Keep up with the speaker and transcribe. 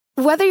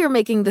Whether you're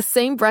making the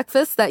same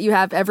breakfast that you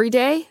have every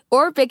day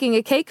or baking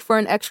a cake for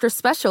an extra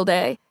special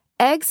day,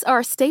 eggs are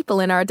a staple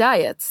in our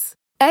diets.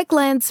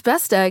 Eggland's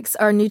best eggs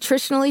are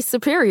nutritionally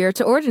superior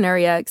to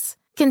ordinary eggs,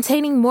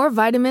 containing more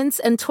vitamins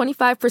and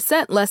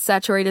 25% less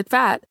saturated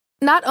fat.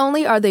 Not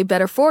only are they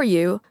better for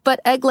you,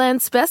 but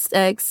Eggland's best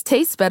eggs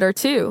taste better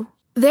too.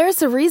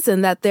 There's a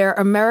reason that they're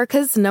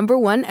America's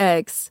 #1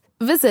 eggs.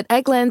 Visit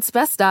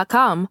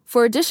egglandsbest.com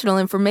for additional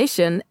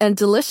information and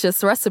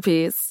delicious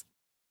recipes.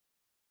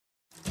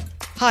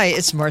 Hi,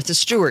 it's Martha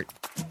Stewart.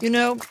 You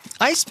know,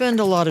 I spend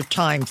a lot of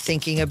time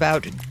thinking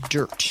about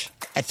dirt.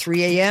 At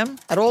 3 a.m.,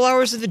 at all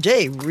hours of the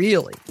day,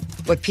 really.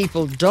 What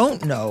people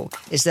don't know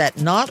is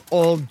that not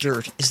all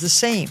dirt is the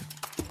same.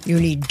 You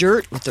need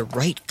dirt with the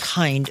right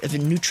kind of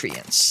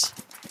nutrients.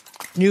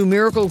 New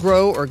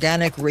Miracle-Gro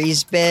organic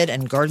raised bed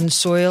and garden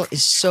soil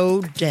is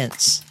so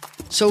dense,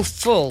 so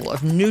full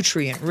of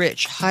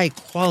nutrient-rich,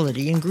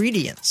 high-quality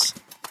ingredients.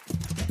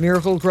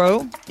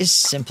 Miracle-Gro is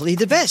simply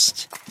the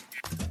best.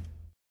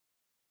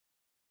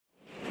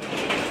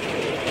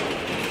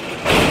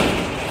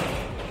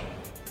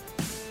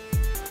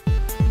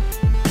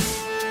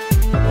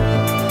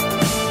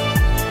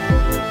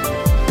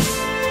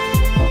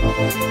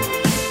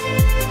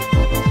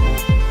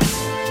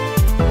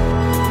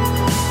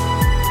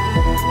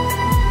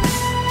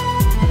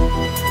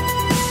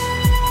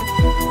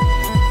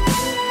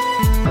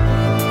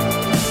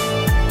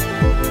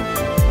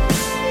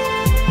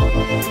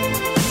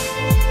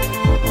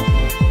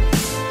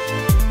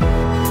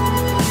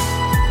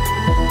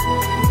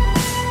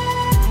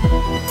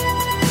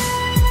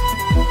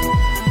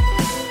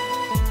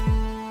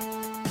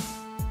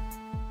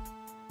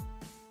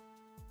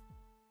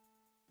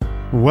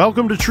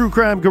 Welcome to True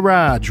Crime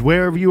Garage.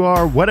 Wherever you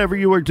are, whatever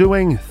you are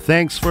doing,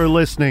 thanks for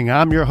listening.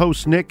 I'm your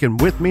host, Nick, and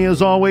with me,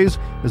 as always,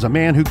 is a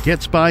man who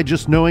gets by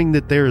just knowing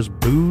that there's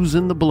booze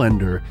in the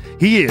blender.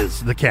 He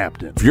is the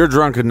captain. If you're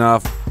drunk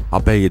enough,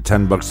 I'll pay you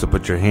 $10 to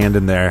put your hand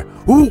in there.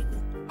 Ooh!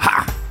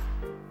 Ha!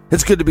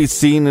 It's good to be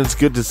seen, and it's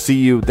good to see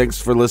you.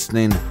 Thanks for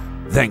listening.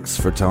 Thanks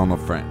for telling a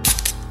friend.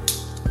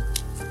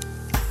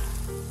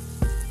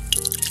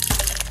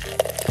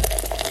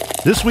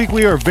 This week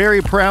we are very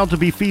proud to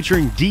be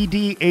featuring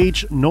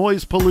DDH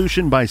Noise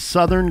Pollution by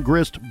Southern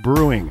Grist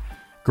Brewing.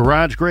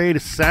 Garage grade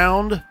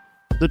sound,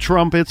 the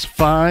trumpets,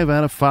 5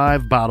 out of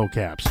 5 bottle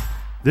caps.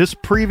 This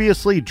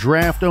previously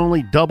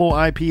draft-only double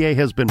IPA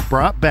has been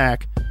brought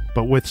back,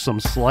 but with some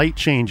slight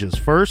changes.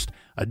 First,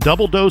 a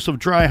double dose of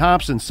dry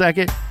hops, and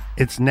second,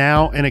 it's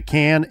now in a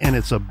can, and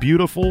it's a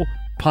beautiful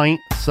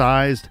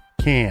pint-sized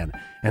can.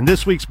 And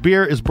this week's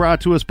beer is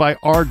brought to us by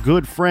our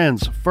good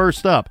friends.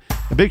 First up,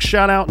 a big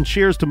shout out and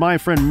cheers to my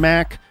friend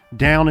Mac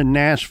down in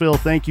Nashville.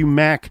 Thank you,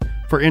 Mac,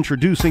 for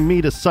introducing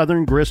me to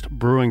Southern Grist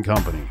Brewing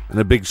Company. And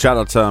a big shout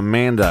out to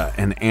Amanda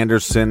in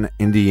Anderson,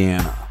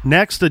 Indiana.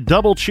 Next, a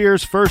double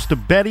cheers, first to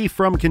Betty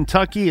from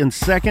Kentucky and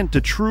second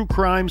to True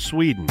Crime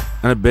Sweden.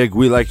 And a big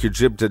we like your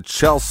jib to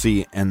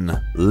Chelsea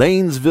in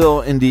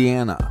Lanesville,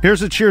 Indiana.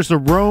 Here's a cheers to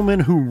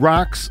Roman, who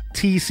rocks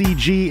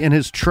TCG in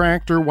his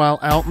tractor while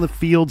out in the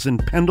fields in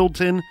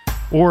Pendleton,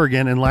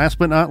 Oregon. And last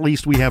but not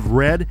least, we have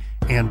Red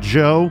and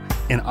Joe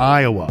in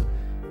Iowa.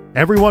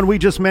 Everyone we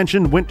just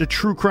mentioned went to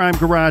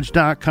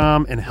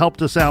truecrimegarage.com and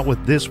helped us out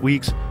with this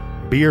week's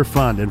beer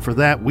fund, and for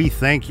that we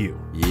thank you.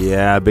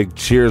 Yeah, big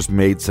cheers,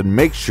 mates, and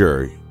make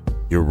sure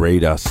you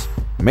rate us.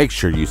 Make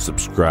sure you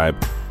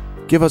subscribe.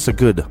 Give us a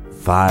good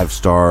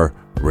 5-star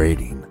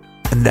rating.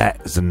 And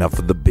that is enough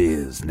of the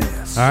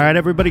business. All right,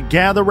 everybody,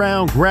 gather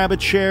around, grab a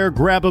chair,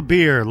 grab a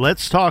beer.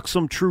 Let's talk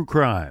some true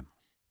crime.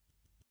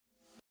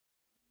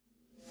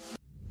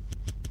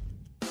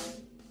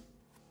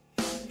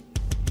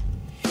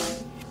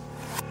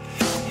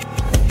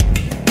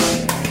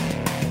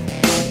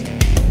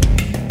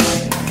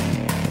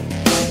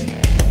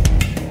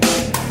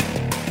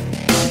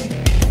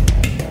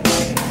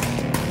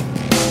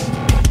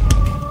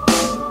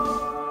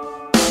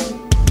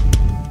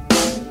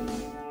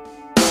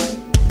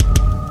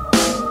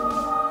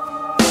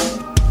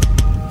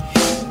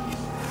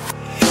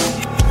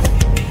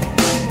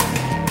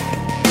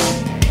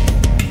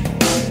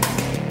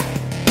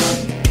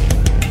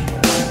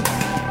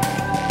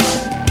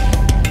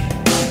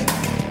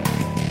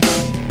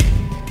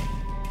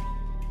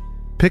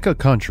 Pick a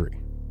country,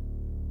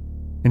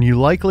 and you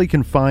likely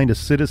can find a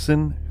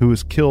citizen who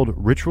is killed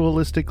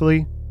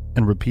ritualistically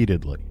and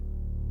repeatedly.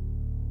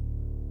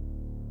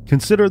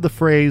 Consider the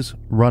phrase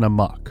run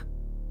amok,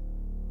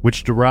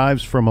 which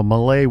derives from a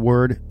Malay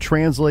word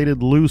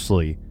translated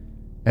loosely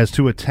as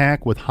to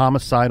attack with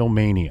homicidal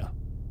mania,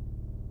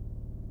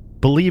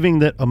 believing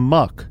that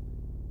amok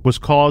was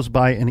caused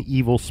by an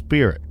evil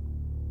spirit.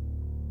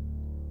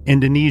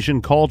 Indonesian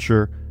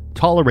culture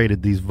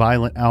tolerated these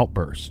violent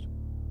outbursts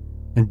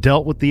and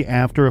dealt with the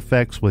after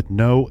effects with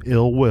no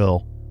ill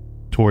will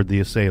toward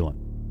the assailant.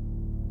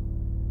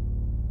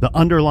 The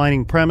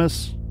underlying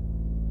premise: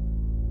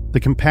 the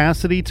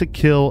capacity to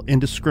kill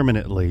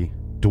indiscriminately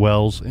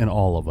dwells in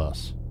all of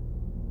us.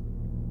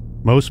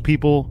 Most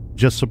people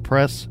just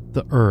suppress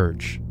the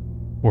urge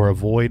or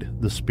avoid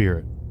the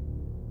spirit.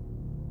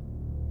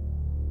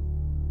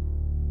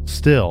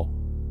 Still,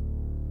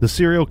 the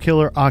serial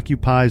killer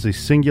occupies a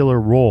singular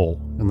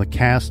role in the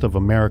cast of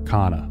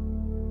Americana.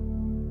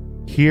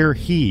 Here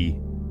he,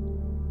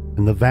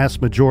 and the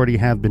vast majority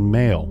have been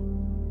male,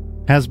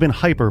 has been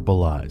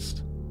hyperbolized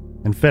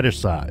and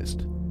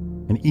fetishized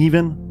and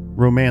even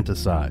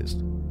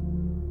romanticized.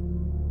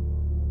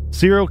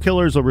 Serial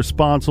killers are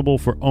responsible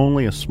for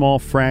only a small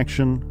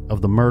fraction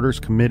of the murders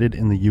committed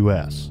in the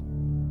U.S.,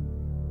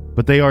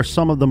 but they are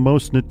some of the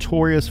most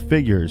notorious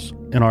figures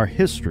in our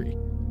history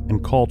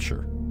and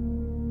culture.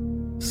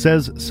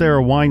 Says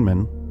Sarah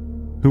Weinman,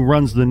 who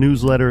runs the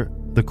newsletter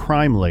The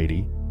Crime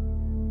Lady,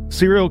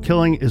 serial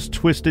killing is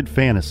twisted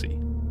fantasy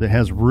that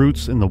has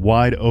roots in the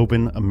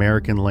wide-open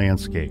American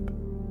landscape,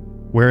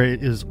 where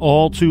it is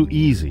all too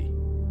easy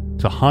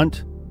to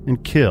hunt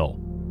and kill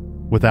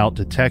without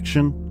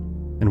detection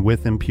and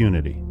with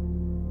impunity.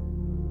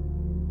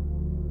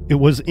 It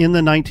was in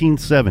the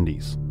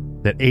 1970s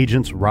that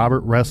agents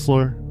Robert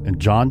Ressler and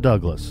John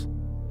Douglas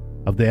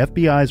of the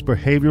FBI's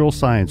Behavioral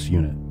Science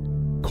Unit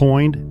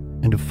coined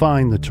and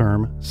defined the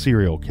term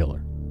serial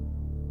killer,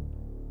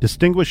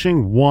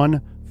 distinguishing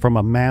one from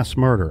a mass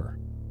murderer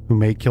who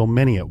may kill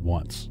many at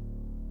once,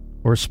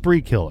 or a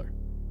spree killer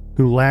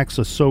who lacks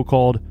a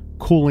so-called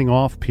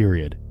cooling-off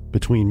period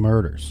between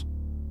murders.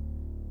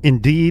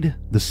 Indeed,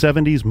 the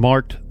 70s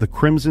marked the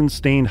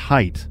crimson-stained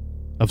height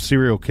of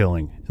serial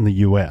killing in the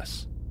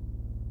U.S.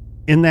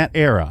 In that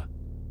era,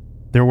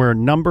 there were a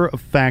number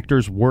of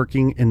factors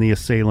working in the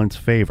assailant's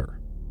favor,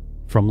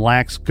 from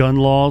lax gun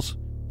laws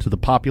to the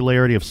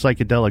popularity of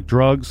psychedelic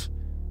drugs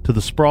to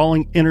the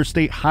sprawling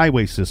interstate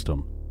highway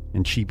system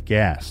and cheap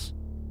gas.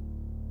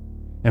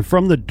 And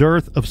from the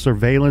dearth of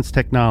surveillance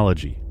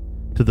technology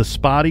to the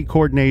spotty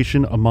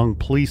coordination among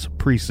police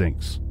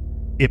precincts,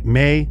 it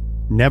may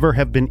never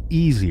have been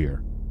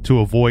easier to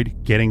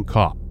avoid getting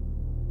caught.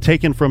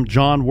 Taken from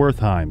John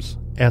Wertheim's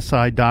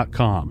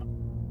SI.com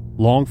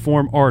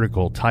long-form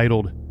article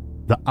titled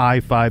The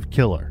I-5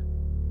 Killer.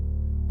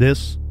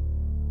 This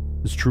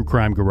is True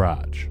Crime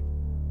Garage.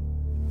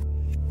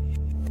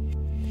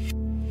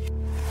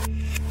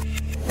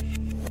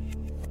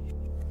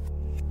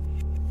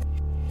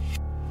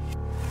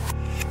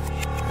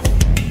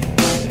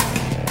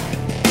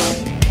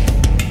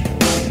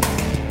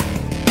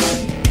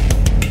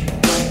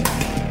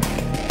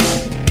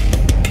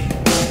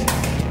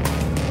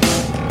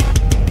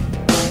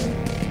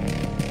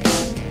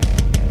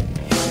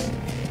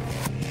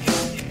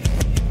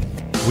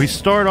 We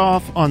start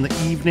off on the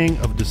evening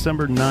of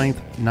December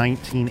 9th,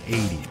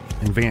 1980,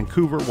 in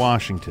Vancouver,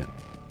 Washington.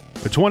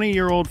 A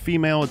 20-year-old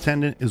female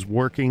attendant is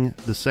working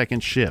the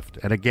second shift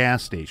at a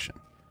gas station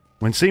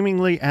when,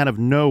 seemingly out of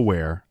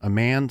nowhere, a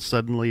man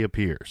suddenly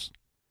appears.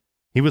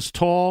 He was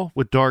tall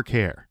with dark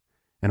hair,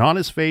 and on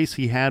his face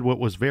he had what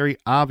was very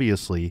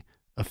obviously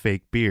a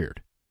fake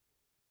beard.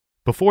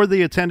 Before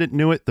the attendant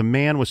knew it, the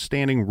man was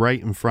standing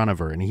right in front of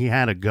her, and he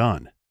had a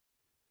gun.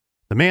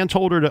 The man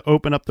told her to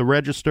open up the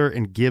register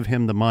and give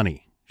him the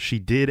money. She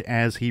did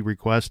as he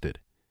requested.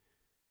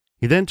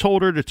 He then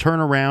told her to turn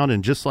around,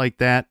 and just like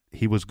that,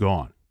 he was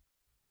gone.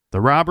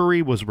 The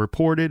robbery was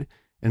reported,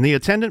 and the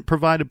attendant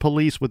provided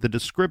police with a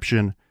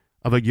description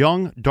of a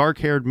young,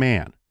 dark-haired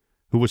man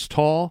who was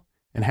tall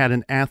and had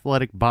an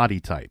athletic body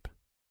type.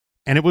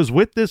 And it was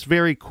with this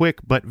very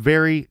quick but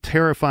very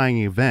terrifying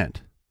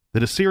event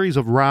that a series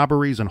of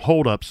robberies and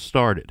holdups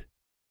started.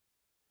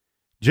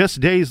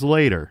 Just days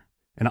later,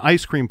 an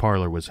ice cream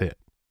parlor was hit.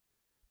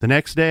 The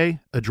next day,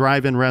 a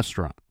drive-in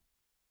restaurant.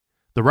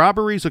 The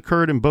robberies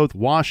occurred in both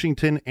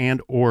Washington and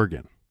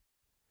Oregon.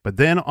 But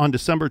then on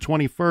December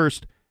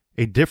 21st,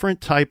 a different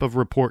type of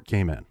report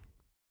came in.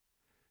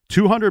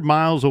 200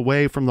 miles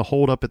away from the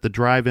holdup at the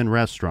drive-in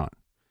restaurant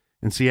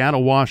in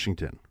Seattle,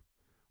 Washington,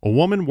 a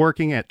woman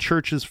working at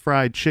Church's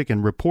Fried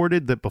Chicken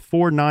reported that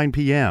before 9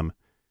 p.m.,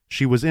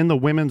 she was in the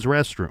women's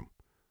restroom,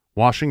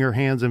 washing her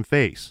hands and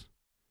face,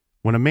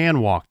 when a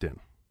man walked in.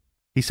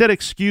 He said,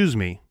 "Excuse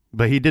me,"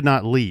 but he did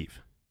not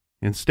leave.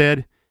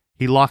 Instead,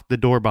 he locked the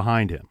door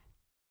behind him.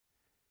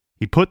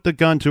 He put the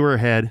gun to her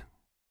head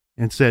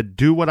and said,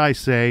 "Do what I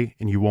say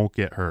and you won't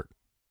get hurt."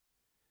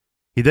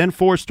 He then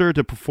forced her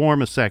to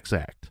perform a sex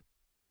act.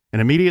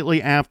 And immediately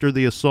after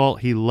the assault,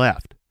 he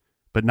left,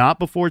 but not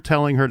before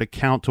telling her to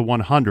count to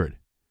 100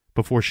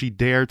 before she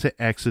dared to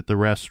exit the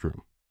restroom.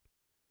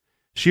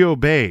 She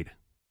obeyed,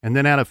 and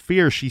then out of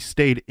fear, she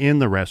stayed in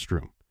the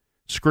restroom,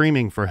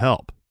 screaming for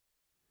help.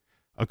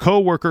 A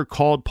co-worker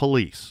called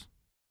police.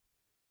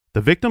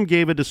 The victim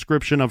gave a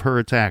description of her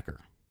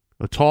attacker,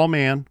 a tall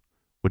man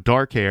with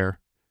dark hair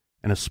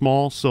and a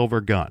small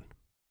silver gun.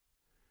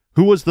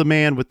 Who was the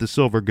man with the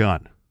silver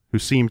gun who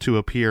seemed to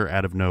appear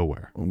out of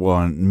nowhere?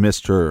 Well,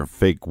 Mr.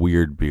 Fake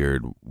Weird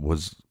Beard,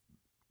 was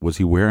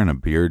he wearing a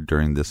beard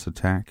during this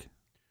attack?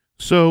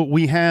 So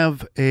we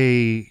have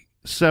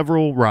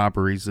several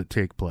robberies that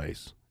take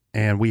place,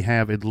 and we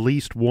have at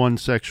least one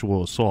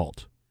sexual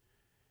assault.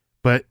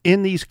 But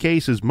in these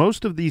cases,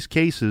 most of these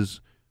cases,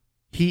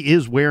 he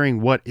is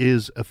wearing what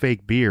is a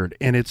fake beard.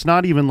 And it's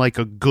not even like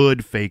a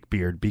good fake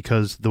beard,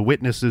 because the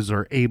witnesses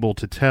are able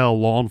to tell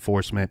law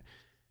enforcement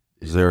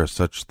Is there a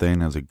such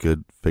thing as a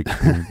good fake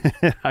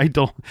beard?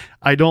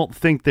 I don't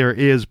think there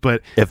is,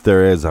 but if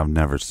there is, I've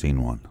never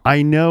seen one.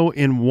 I know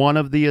in one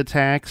of the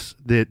attacks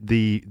that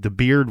the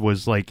beard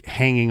was like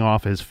hanging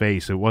off his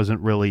face. It wasn't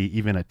really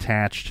even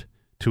attached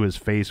to his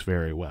face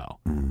very well.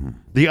 Mm-hmm.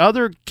 The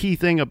other key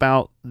thing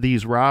about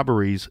these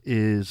robberies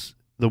is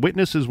the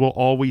witnesses will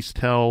always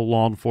tell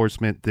law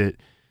enforcement that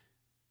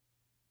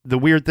the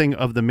weird thing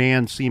of the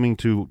man seeming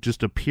to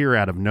just appear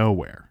out of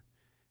nowhere.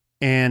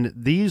 And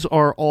these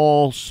are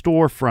all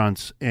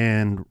storefronts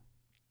and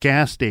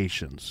gas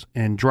stations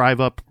and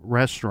drive-up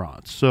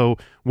restaurants. So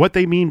what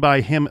they mean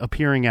by him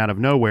appearing out of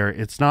nowhere,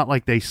 it's not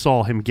like they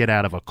saw him get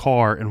out of a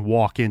car and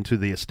walk into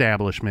the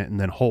establishment and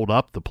then hold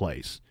up the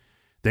place.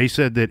 They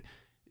said that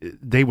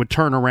they would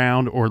turn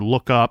around or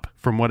look up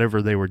from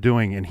whatever they were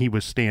doing, and he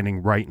was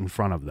standing right in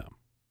front of them.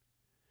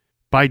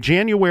 By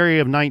January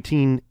of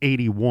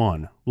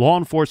 1981, law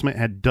enforcement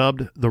had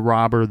dubbed the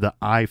robber the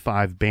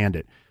I-5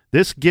 Bandit.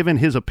 This given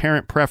his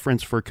apparent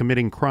preference for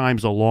committing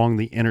crimes along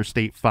the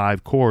Interstate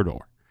 5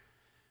 corridor.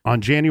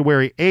 On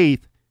January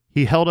 8th,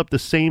 he held up the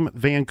same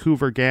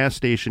Vancouver gas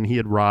station he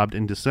had robbed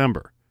in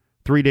December.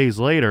 3 days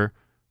later,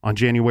 on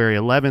January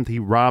 11th, he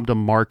robbed a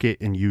market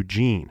in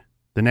Eugene.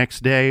 The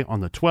next day,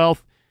 on the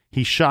 12th,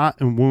 he shot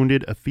and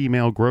wounded a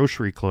female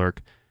grocery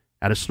clerk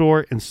at a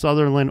store in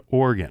Sutherland,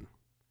 Oregon.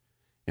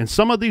 In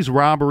some of these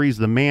robberies,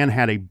 the man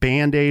had a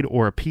Band-Aid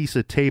or a piece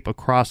of tape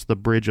across the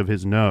bridge of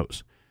his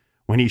nose.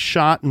 When he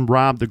shot and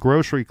robbed the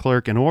grocery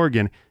clerk in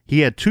Oregon,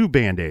 he had 2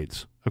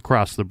 Band-Aids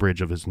across the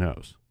bridge of his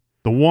nose.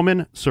 The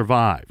woman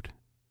survived,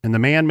 and the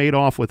man made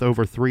off with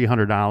over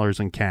 $300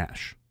 in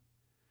cash.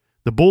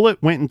 The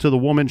bullet went into the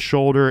woman's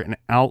shoulder and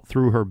out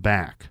through her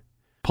back.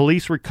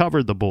 Police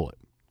recovered the bullet.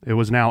 It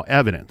was now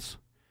evidence.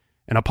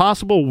 And a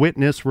possible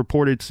witness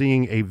reported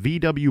seeing a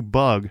VW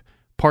Bug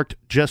parked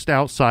just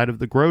outside of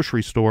the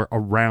grocery store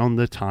around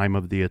the time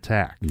of the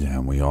attack. Yeah,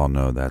 and we all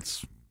know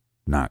that's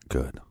not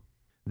good.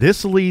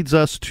 This leads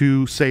us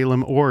to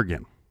Salem,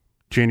 Oregon,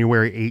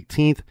 January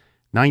 18th,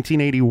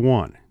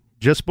 1981,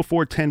 just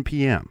before 10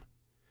 p.m.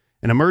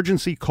 An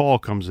emergency call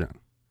comes in.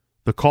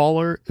 The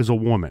caller is a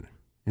woman,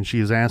 and she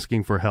is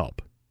asking for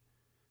help.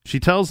 She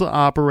tells the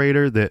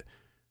operator that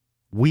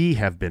we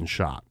have been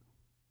shot.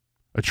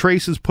 A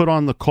trace is put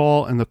on the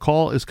call, and the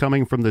call is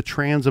coming from the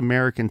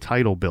Trans-American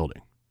Title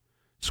building.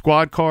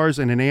 Squad cars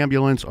and an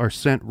ambulance are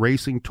sent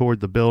racing toward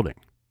the building.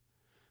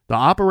 The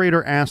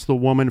operator asks the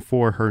woman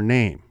for her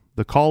name.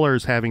 The caller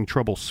is having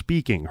trouble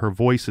speaking. Her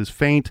voice is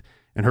faint,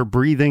 and her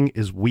breathing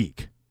is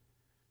weak.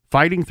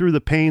 Fighting through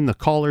the pain, the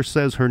caller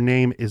says her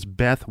name is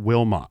Beth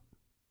Wilmot,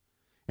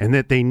 and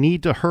that they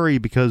need to hurry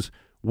because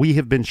we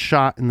have been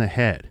shot in the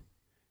head.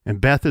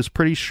 And Beth is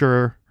pretty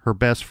sure her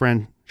best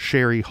friend,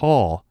 Sherry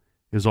Hall,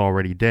 is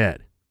already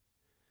dead.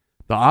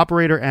 The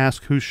operator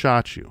asks who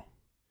shot you.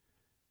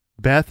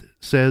 Beth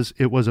says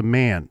it was a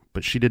man,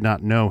 but she did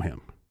not know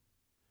him.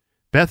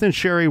 Beth and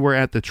Sherry were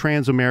at the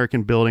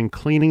Trans-American building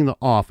cleaning the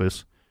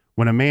office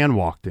when a man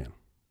walked in.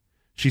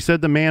 She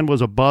said the man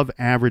was above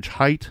average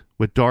height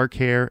with dark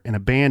hair and a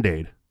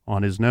Band-Aid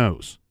on his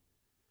nose.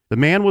 The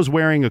man was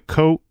wearing a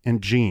coat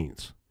and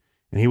jeans,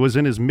 and he was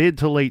in his mid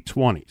to late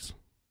 20s.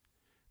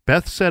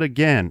 Beth said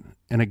again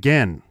and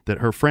again that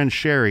her friend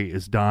Sherry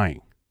is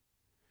dying.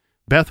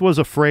 Beth was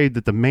afraid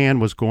that the man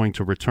was going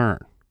to return.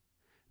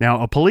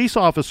 Now, a police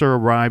officer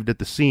arrived at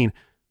the scene.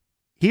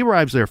 He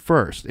arrives there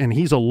first, and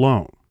he's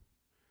alone.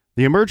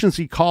 The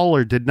emergency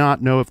caller did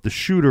not know if the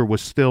shooter was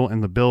still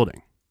in the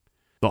building.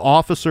 The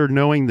officer,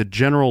 knowing the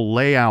general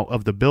layout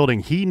of the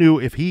building, he knew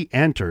if he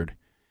entered,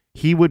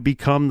 he would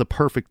become the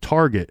perfect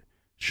target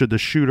should the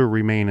shooter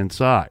remain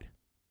inside.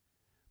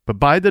 But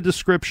by the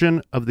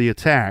description of the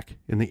attack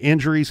and the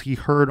injuries he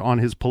heard on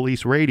his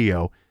police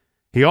radio,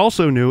 he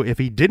also knew if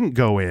he didn't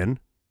go in,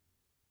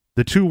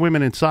 the 2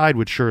 women inside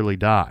would surely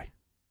die.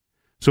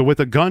 So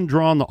with a gun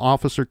drawn, the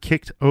officer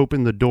kicked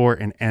open the door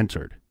and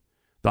entered.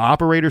 The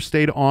operator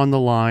stayed on the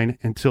line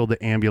until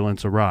the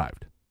ambulance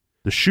arrived.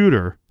 The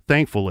shooter,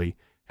 thankfully,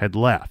 had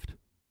left.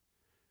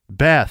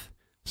 Beth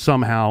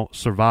somehow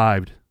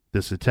survived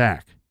this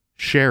attack.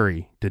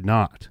 Sherry did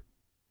not.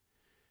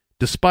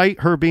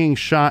 Despite her being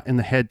shot in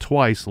the head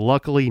twice,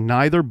 luckily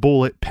neither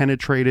bullet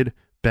penetrated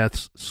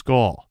Beth's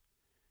skull.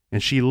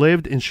 And she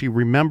lived, and she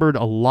remembered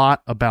a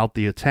lot about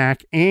the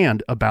attack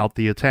and about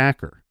the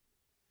attacker.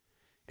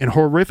 In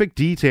horrific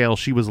detail,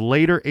 she was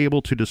later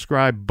able to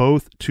describe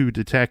both to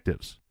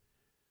detectives.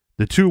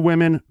 The 2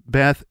 women,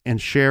 Beth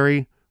and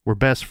Sherry, were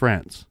best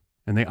friends,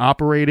 and they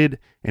operated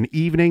an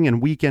evening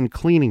and weekend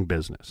cleaning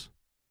business.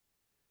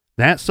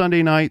 That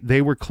Sunday night,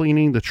 they were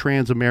cleaning the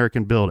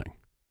Trans-American building.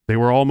 They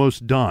were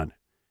almost done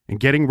and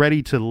getting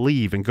ready to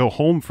leave and go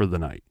home for the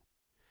night.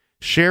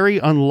 Sherry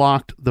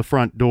unlocked the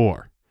front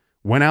door,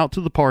 went out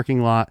to the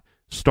parking lot,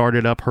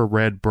 started up her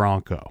red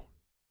Bronco.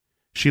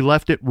 She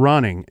left it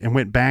running and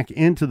went back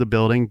into the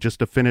building just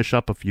to finish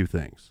up a few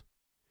things.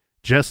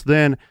 Just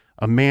then,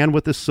 a man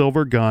with a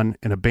silver gun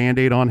and a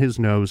Band-Aid on his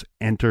nose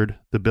entered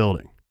the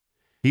building.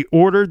 He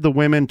ordered the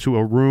women to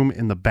a room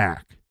in the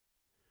back.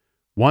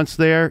 Once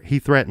there, he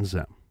threatens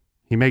them.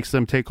 He makes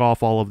them take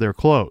off all of their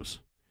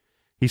clothes.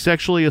 He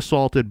sexually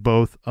assaulted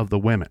both of the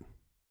women.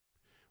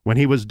 When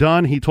he was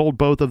done, he told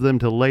both of them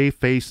to lay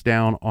face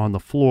down on the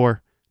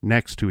floor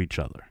next to each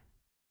other.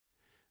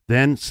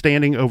 Then,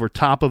 standing over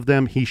top of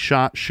them, he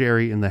shot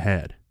Sherry in the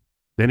head.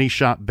 Then he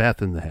shot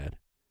Beth in the head.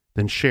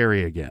 Then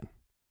Sherry again.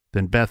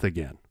 Then Beth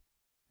again.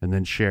 And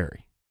then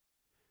Sherry.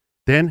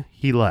 Then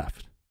he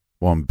left.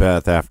 Well, and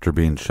Beth, after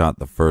being shot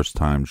the first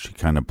time, she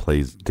kind of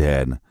plays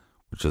dead,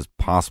 which is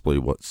possibly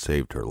what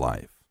saved her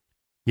life.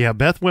 Yeah,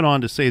 Beth went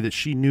on to say that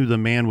she knew the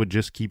man would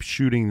just keep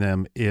shooting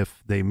them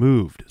if they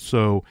moved.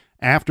 So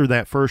after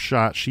that first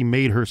shot, she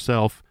made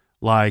herself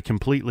lie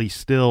completely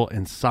still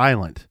and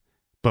silent.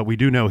 But we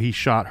do know he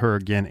shot her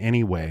again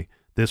anyway,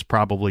 this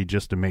probably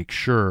just to make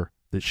sure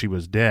that she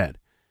was dead.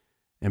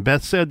 And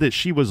Beth said that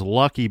she was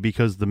lucky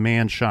because the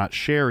man shot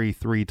Sherry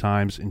 3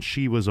 times and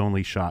she was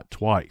only shot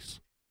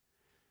twice.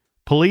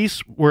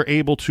 Police were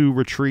able to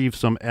retrieve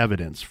some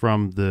evidence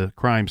from the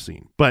crime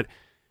scene, but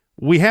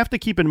we have to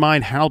keep in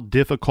mind how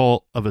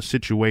difficult of a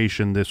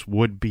situation this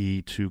would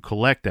be to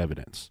collect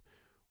evidence.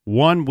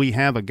 One, we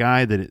have a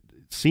guy that it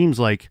seems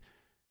like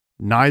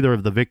neither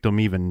of the victim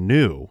even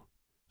knew.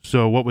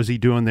 So what was he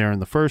doing there in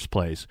the first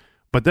place?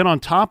 But then on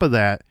top of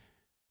that,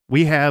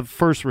 we have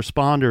first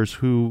responders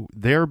who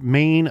their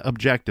main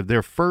objective,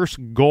 their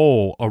first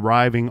goal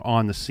arriving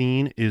on the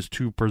scene is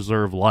to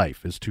preserve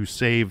life, is to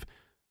save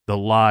the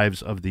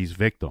lives of these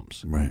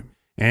victims. Right.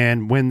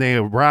 And when they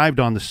arrived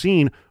on the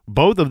scene,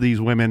 both of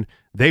these women,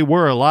 they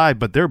were alive,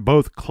 but they're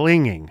both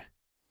clinging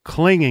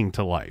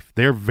to life.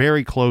 They're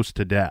very close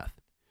to death.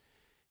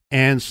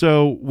 And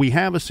so we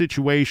have a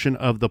situation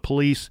of the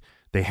police,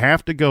 they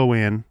have to go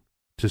in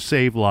to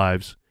save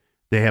lives.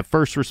 They have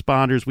first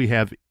responders.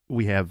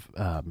 We have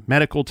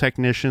medical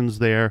technicians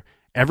there.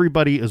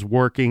 Everybody is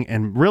working,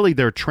 and really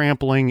they're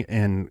trampling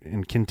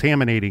and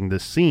contaminating the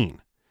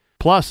scene.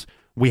 Plus,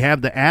 we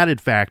have the added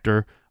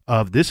factor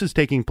of this is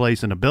taking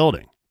place in a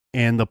building,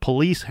 and the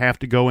police have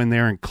to go in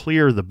there and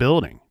clear the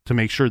building to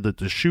make sure that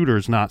the shooter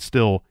is not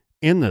still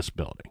in this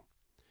building.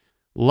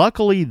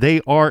 Luckily, they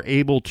are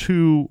able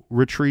to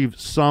retrieve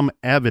some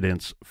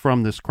evidence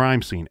from this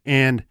crime scene,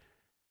 and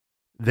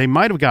they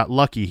might have got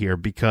lucky here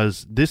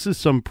because this is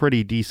some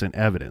pretty decent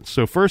evidence.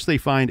 So first they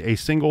find a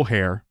single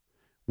hair,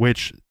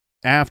 which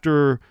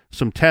after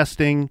some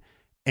testing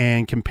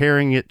and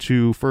comparing it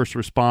to first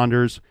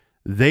responders,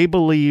 they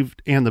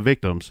believed, and the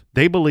victims,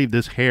 they believed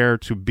this hair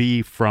to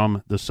be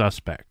from the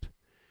suspect.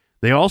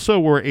 They also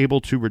were able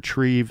to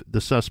retrieve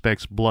the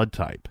suspect's blood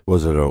type.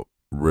 Was it a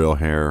real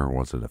hair or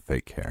was it a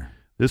fake hair?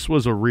 This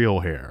was a real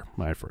hair,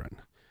 my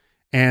friend.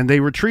 And they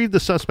retrieved the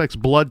suspect's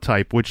blood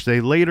type, which they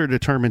later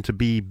determined to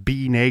be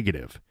B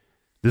negative.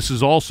 This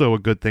is also a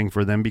good thing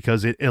for them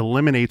because it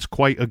eliminates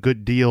quite a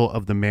good deal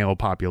of the male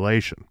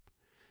population.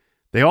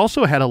 They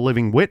also had a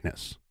living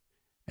witness.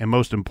 And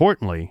most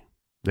importantly,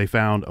 they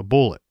found a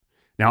bullet.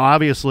 Now,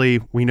 obviously,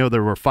 we know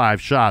there were 5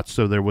 shots,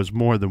 so there was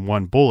more than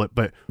one bullet,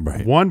 but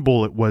Right. One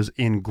bullet was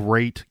in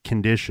great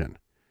condition.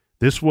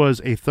 This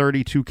was a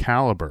 .32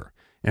 caliber.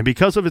 And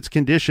because of its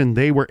condition,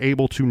 they were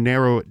able to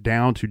narrow it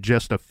down to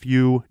just a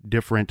few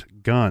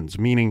different guns,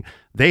 meaning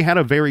they had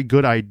a very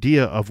good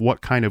idea of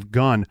what kind of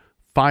gun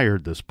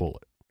fired this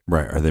bullet.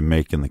 Right. Are they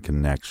making the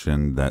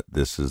connection that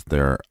this is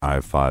their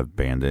I-5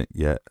 Bandit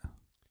yet?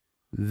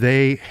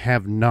 They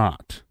have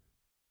not.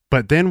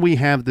 But then we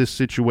have this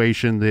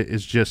situation that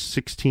is just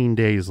 16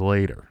 days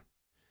later.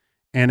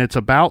 And it's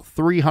about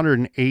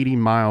 380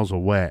 miles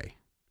away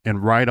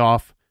and right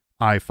off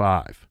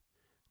I-5.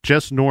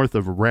 Just north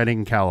of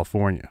Redding,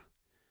 California.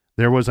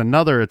 There was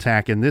another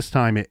attack, and this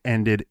time it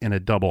ended in a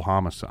double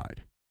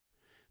homicide.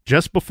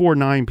 Just before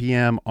 9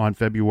 p.m. on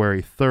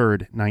February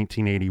 3rd,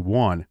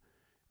 1981,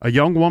 a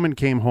young woman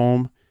came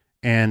home,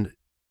 and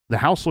the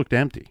house looked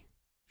empty.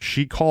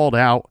 She called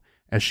out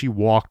as she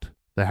walked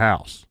the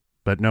house,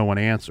 but no one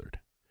answered.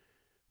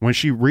 When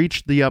she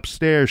reached the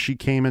upstairs, she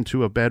came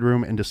into a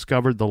bedroom and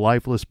discovered the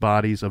lifeless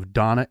bodies of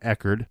Donna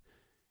Eckerd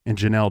and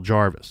Janelle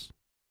Jarvis.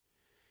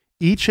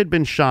 Each had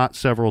been shot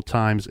several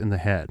times in the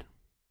head.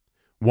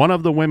 One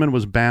of the women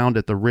was bound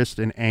at the wrist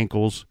and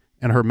ankles,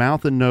 and her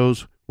mouth and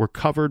nose were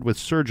covered with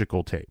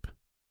surgical tape.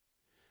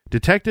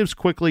 Detectives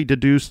quickly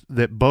deduced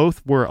that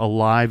both were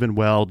alive and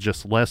well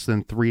just less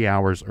than 3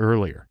 hours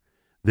earlier.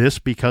 This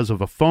because of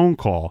a phone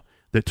call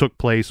that took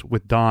place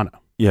with Donna.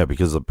 Yeah,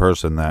 because the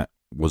person that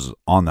was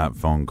on that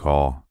phone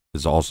call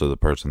is also the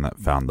person that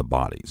found the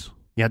bodies.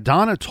 Yeah,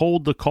 Donna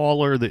told the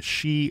caller that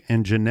she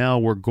and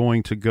Janelle were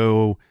going to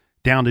go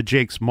down to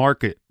Jake's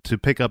Market to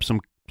pick up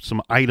some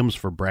items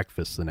for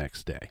breakfast the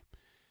next day.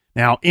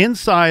 Now,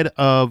 inside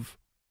of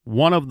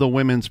one of the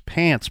women's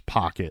pants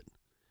pocket,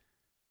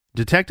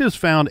 detectives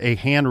found a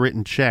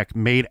handwritten check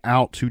made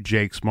out to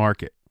Jake's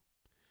Market.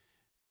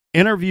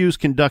 Interviews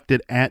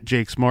conducted at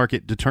Jake's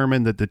Market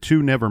determined that the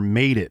two never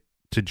made it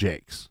to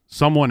Jake's.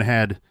 Someone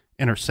had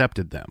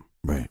intercepted them.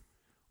 Right.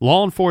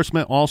 Law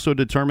enforcement also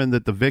determined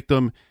that the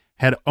victim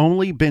had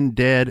only been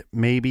dead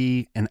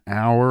maybe an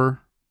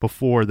hour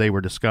before they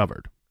were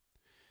discovered.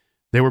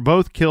 They were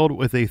both killed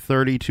with a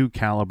 .32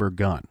 caliber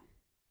gun.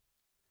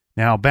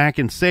 Now, back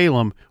in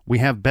Salem, we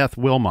have Beth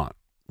Wilmot,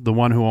 the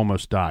one who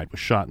almost died, was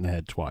shot in the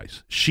head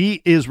twice.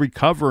 She is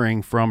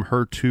recovering from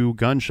her 2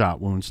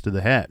 gunshot wounds to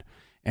the head.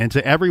 And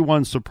to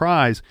everyone's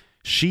surprise,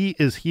 she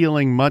is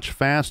healing much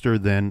faster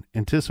than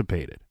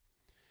anticipated.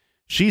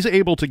 She's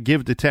able to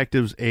give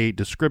detectives a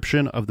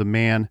description of the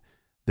man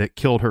that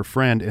killed her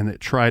friend and that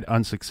tried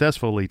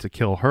unsuccessfully to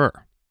kill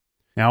her.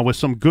 Now, with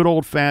some good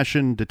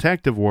old-fashioned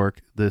detective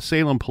work, the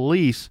Salem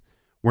police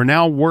were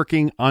now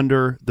working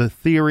under the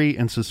theory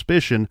and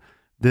suspicion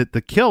that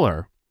the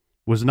killer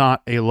was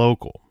not a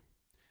local.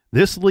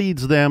 This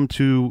leads them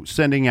to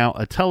sending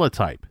out a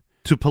teletype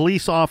to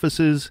police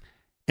offices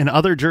in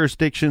other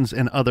jurisdictions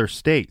and other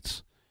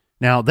states.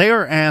 Now, they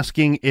are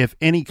asking if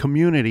any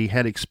community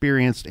had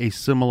experienced a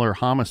similar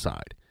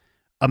homicide.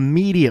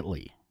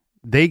 Immediately,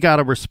 they got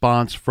a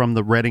response from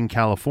the Redding,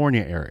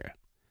 California area.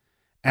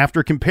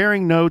 After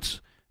comparing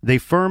notes, they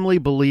firmly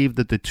believed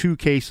that the 2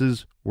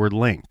 cases were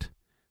linked.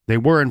 They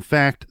were, in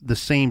fact, the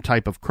same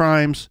type of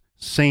crimes,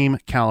 same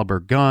caliber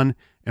gun,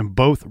 and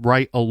both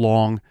right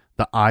along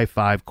the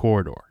I-5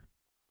 corridor.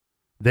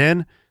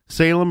 Then,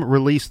 Salem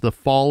released the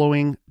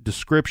following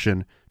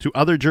description to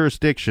other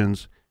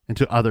jurisdictions and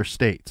to other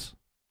states.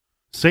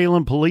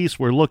 Salem police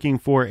were looking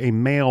for a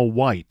male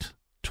white,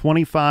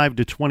 25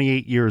 to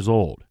 28 years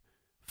old,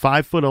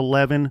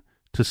 5'11"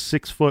 to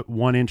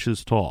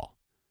 6'1" tall,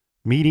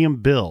 medium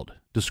build,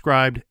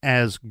 described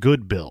as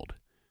good build,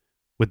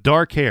 with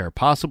dark hair,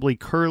 possibly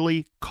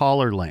curly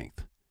collar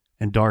length,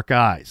 and dark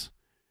eyes,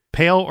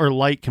 pale or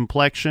light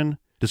complexion,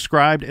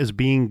 described as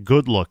being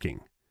good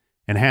looking,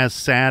 and has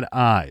sad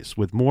eyes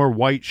with more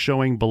white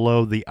showing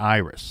below the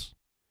iris.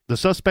 The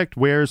suspect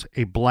wears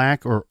a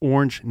black or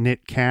orange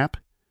knit cap,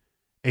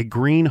 a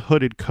green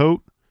hooded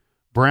coat,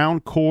 brown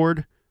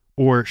cord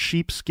or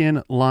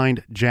sheepskin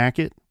lined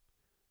jacket,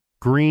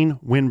 green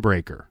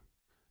windbreaker.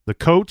 The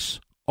coats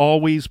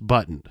always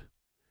buttoned,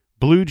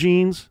 blue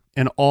jeans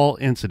in all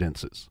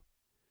incidences,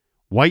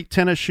 white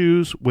tennis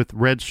shoes with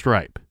red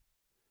stripe,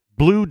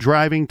 blue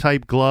driving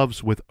type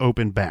gloves with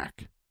open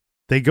back.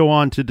 They go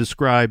on to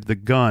describe the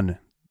gun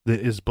that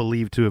is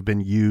believed to have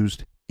been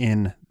used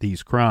in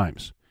these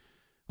crimes.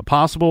 A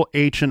possible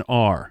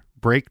H&R,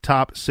 break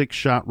top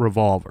 6-shot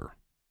revolver.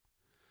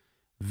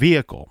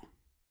 Vehicle.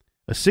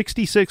 A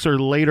 66 or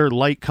later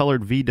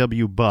light-colored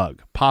VW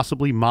Bug,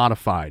 possibly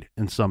modified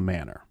in some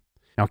manner.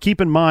 Now keep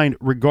in mind,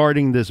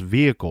 regarding this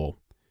vehicle,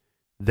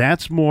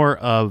 that's more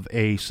of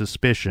a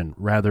suspicion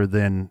rather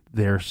than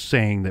they're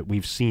saying that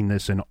we've seen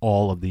this in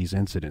all of these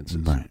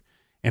incidences. Right.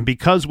 And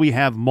because we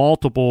have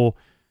multiple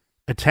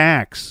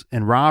attacks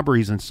and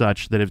robberies and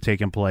such that have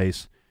taken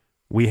place,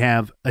 we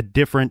have a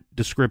different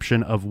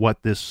description of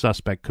what this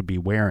suspect could be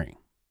wearing.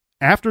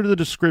 After the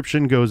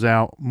description goes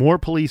out, more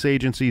police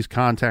agencies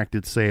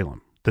contacted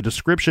Salem. The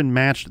description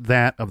matched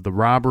that of the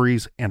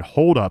robberies and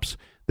holdups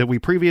that we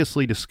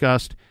previously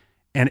discussed,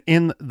 and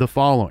in the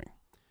following.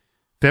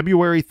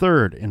 February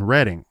 3rd in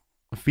Redding,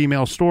 a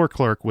female store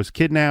clerk was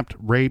kidnapped,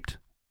 raped,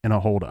 in a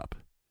holdup.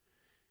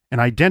 An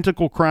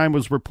identical crime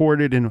was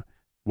reported in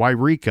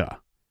Wairika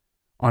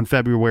on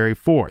February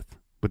 4th,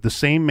 with the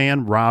same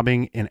man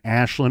robbing an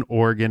Ashland,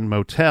 Oregon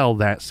motel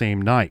that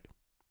same night.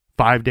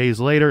 5 days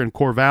later in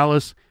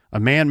Corvallis, a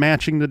man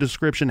matching the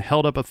description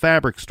held up a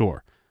fabric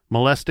store,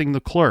 molesting the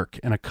clerk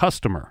and a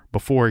customer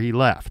before he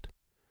left.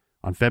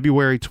 On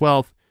February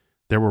 12th,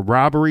 there were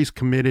robberies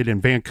committed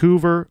in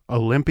Vancouver,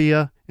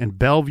 Olympia, and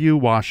Bellevue,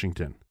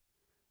 Washington.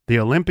 The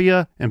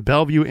Olympia and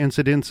Bellevue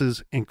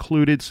incidences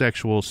included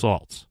sexual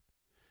assaults.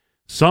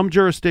 Some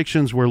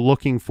jurisdictions were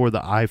looking for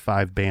the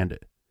I-5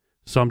 bandit.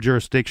 Some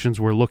jurisdictions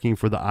were looking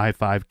for the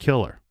I-5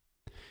 killer.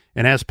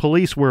 And as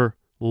police were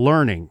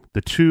learning,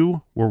 the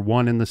two were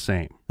one and the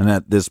same. And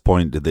at this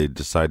point, did they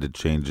decide to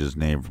change his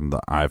name from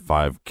the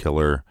I-5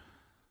 killer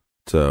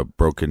to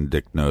Broken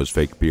Dick Nose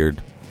Fake Beard?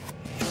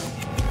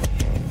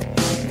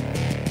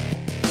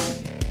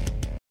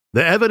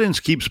 The evidence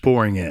keeps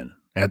pouring in.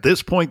 At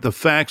this point, the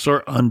facts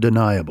are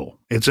undeniable.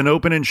 It's an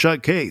open and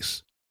shut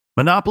case.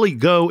 Monopoly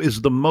Go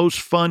is the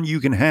most fun you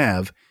can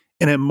have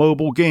in a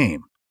mobile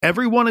game.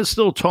 Everyone is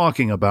still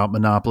talking about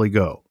Monopoly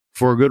Go,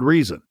 for a good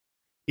reason.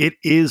 It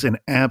is an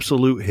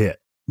absolute hit.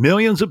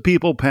 Millions of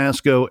people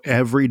pass Go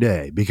every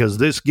day because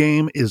this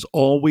game is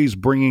always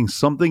bringing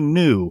something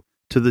new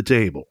to the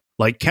table.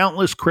 Like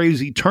countless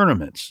crazy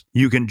tournaments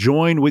you can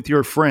join with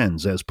your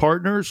friends as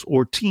partners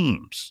or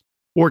teams.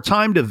 Or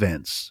timed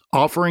events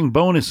offering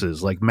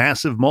bonuses like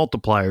massive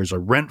multipliers or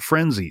rent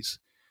frenzies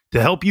to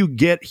help you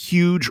get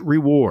huge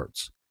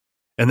rewards.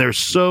 And there's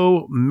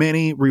so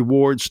many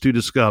rewards to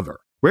discover.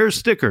 Rare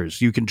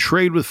stickers you can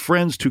trade with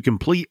friends to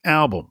complete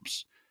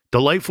albums.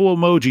 Delightful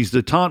emojis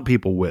to taunt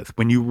people with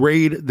when you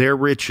raid their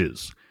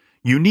riches.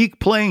 Unique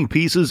playing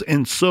pieces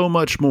and so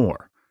much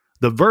more.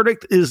 The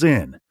verdict is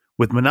in.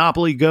 With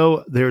Monopoly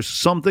Go, there's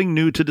something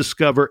new to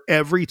discover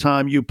every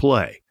time you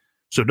play.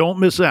 So don't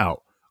miss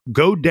out.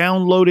 Go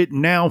download it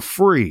now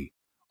free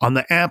on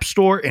the App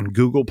Store and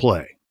Google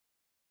Play.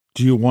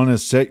 Do you want to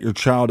set your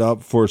child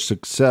up for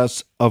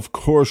success? Of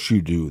course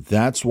you do.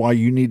 That's why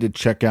you need to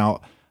check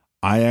out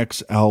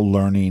IXL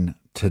Learning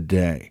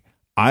today.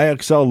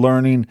 IXL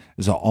Learning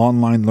is an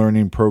online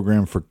learning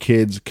program for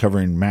kids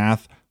covering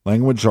math,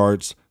 language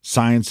arts,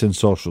 science, and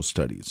social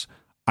studies.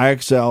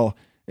 IXL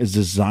is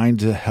designed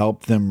to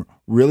help them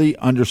really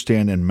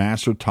understand and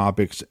master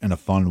topics in a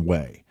fun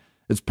way.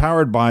 It's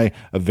powered by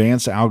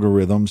advanced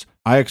algorithms.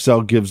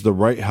 IXL gives the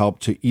right help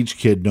to each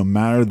kid no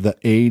matter the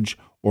age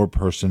or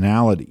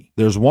personality.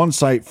 There's one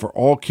site for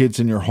all kids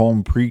in your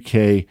home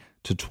pre-K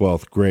to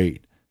 12th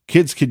grade.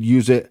 Kids could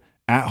use it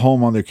at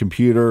home on their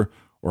computer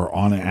or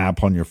on an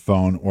app on your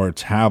phone or a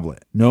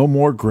tablet. No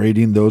more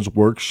grading those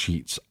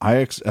worksheets.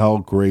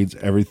 IXL grades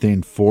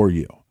everything for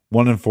you.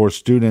 1 in 4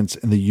 students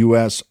in the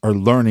U.S. are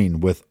learning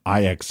with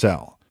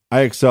IXL.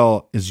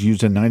 IXL is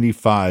used in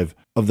 95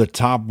 of the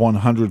top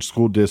 100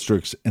 school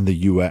districts in the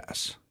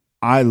U.S.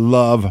 I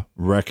love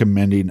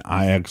recommending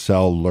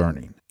IXL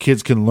Learning.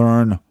 Kids can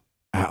learn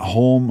at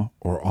home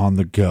or on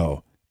the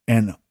go.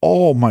 And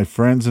all my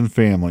friends and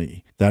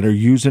family that are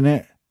using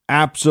it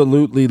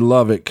absolutely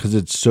love it because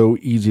it's so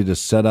easy to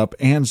set up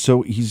and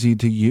so easy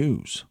to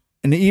use.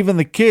 And even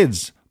the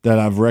kids that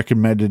I've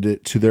recommended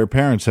it to their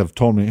parents have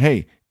told me,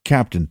 hey,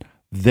 Captain,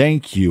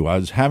 thank you. I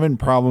was having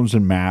problems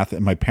in math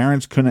and my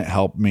parents couldn't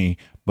help me,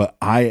 but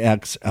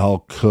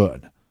IXL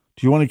could.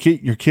 Do you want to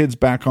get your kids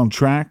back on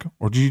track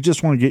or do you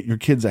just want to get your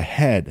kids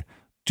ahead?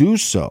 Do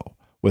so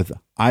with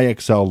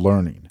IXL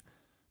Learning.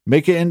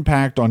 Make an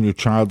impact on your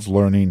child's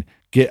learning.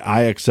 Get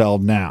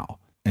IXL now.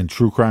 And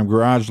True Crime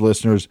Garage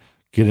listeners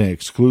get an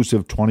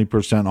exclusive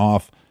 20%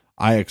 off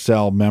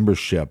IXL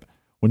membership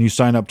when you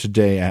sign up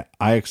today at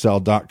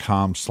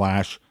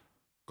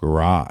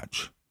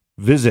IXL.com/garage.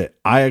 Visit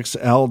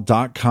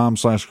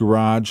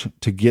IXL.com/garage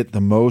to get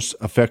the most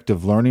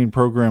effective learning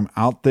program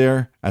out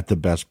there at the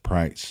best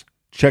price.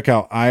 Check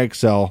out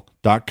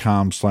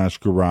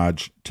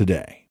IXL.com/garage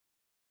today.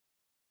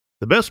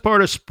 The best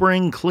part of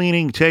spring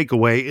cleaning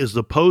takeaway is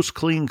the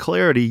post-clean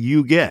clarity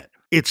you get.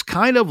 It's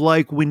kind of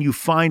like when you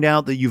find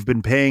out that you've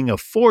been paying a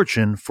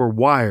fortune for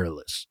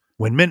wireless.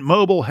 When Mint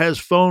Mobile has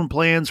phone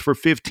plans for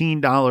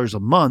 $15 a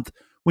month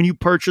when you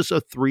purchase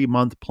a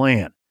 3-month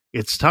plan.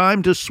 It's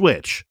time to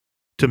switch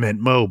to Mint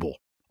Mobile.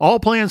 All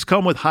plans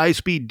come with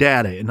high-speed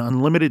data and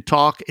unlimited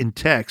talk and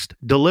text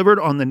delivered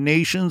on the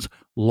nation's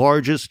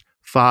largest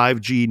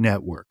 5G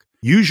network.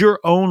 Use your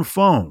own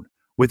phone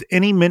with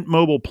any Mint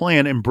Mobile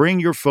plan and bring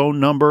your phone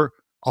number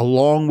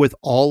along with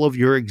all of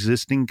your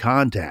existing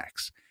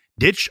contacts.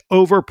 Ditch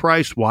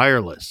overpriced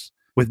wireless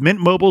with Mint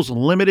Mobile's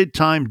limited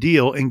time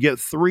deal and get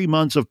 3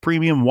 months of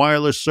premium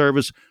wireless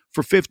service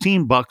for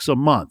 $15 a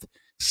month.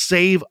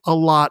 Save a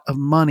lot of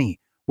money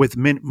with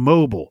Mint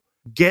Mobile.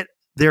 Get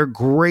their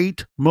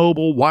great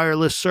mobile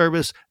wireless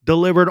service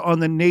delivered on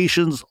the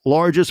nation's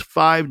largest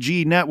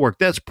 5G network.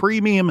 That's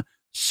premium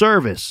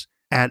service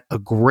at a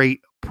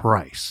great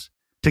price.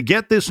 To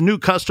get this new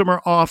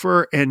customer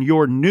offer and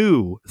your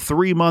new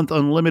 3-month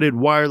unlimited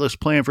wireless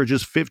plan for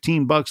just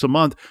 $15 a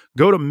month,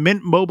 go to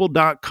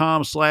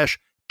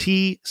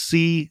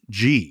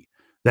mintmobile.com/TCG.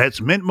 That's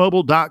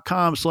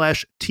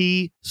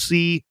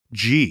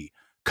mintmobile.com/TCG.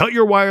 Cut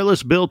your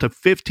wireless bill to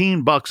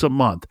 $15 a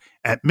month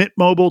at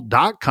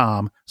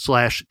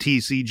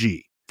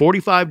mintmobile.com/TCG.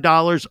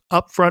 $45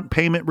 upfront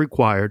payment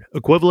required,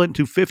 equivalent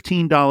to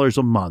 $15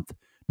 a month.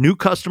 New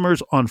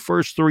customers on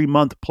first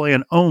 3-month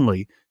plan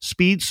only.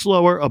 Speed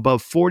slower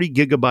above 40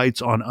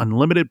 gigabytes on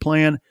unlimited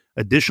plan.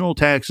 Additional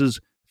taxes,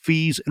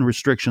 fees, and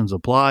restrictions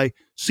apply.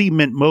 See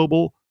Mint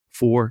Mobile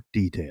for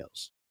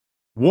details.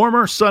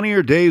 Warmer,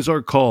 sunnier days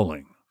are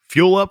calling.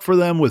 Fuel up for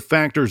them with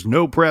Factor's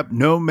no prep,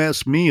 no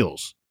mess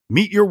meals.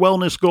 Meet your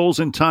wellness goals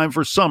in time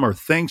for summer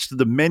thanks to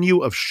the menu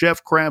of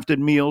chef-crafted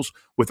meals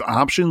with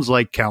options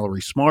like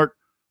Calorie Smart,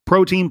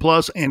 Protein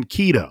Plus, and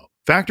Keto.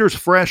 Factor's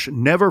fresh,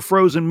 never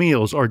frozen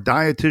meals are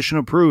dietitian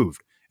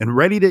approved and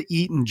ready to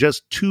eat in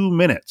just 2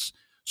 minutes.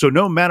 So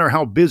no matter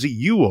how busy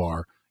you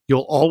are,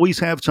 you'll always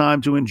have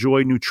time to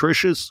enjoy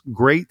nutritious,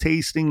 great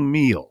tasting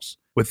meals.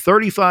 With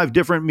 35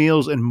 different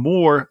meals and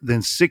more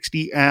than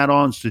 60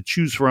 add-ons to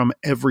choose from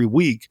every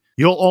week,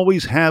 you'll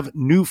always have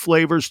new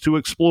flavors to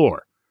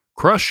explore.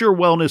 Crush your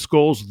wellness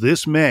goals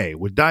this May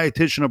with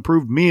dietitian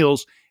approved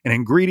meals and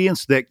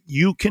ingredients that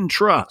you can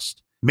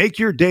trust. Make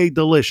your day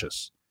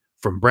delicious.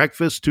 From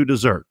breakfast to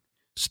dessert,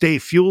 stay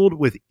fueled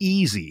with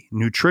easy,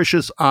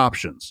 nutritious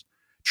options.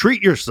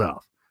 Treat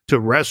yourself to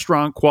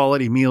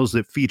restaurant-quality meals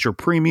that feature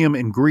premium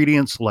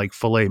ingredients like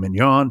filet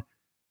mignon,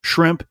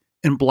 shrimp,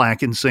 and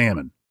blackened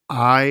salmon.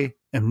 I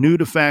am new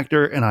to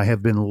Factor, and I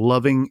have been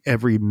loving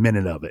every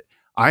minute of it.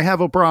 I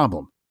have a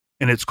problem,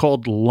 and it's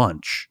called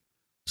lunch.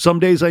 Some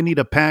days I need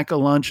to pack a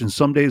lunch, and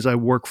some days I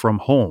work from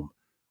home.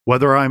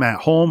 Whether I'm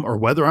at home or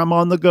whether I'm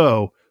on the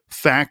go,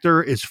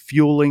 Factor is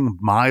fueling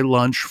my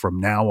lunch from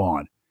now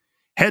on.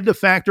 Head to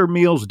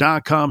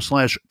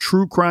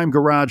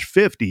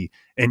factormeals.com/truecrimegarage50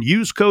 and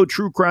use code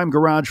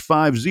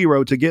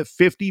truecrimegarage50 to get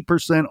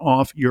 50%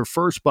 off your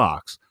first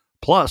box,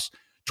 plus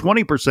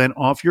 20%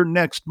 off your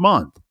next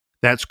month.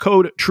 That's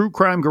code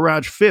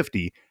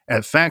truecrimegarage50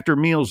 at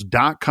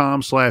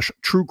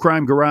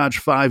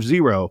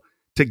factormeals.com/truecrimegarage50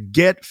 to to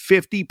get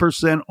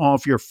 50%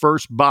 off your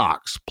first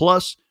box,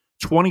 plus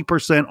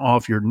 20%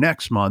 off your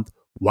next month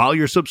while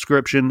your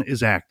subscription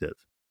is active.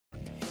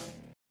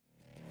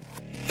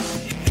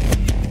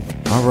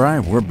 All right,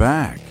 we're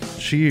back.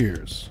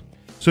 Cheers.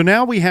 So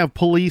now we have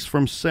police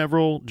from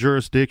several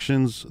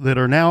jurisdictions that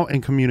are now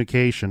in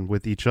communication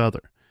with each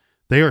other.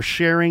 They are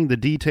sharing the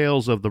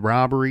details of the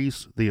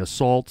robberies, the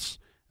assaults,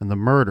 and the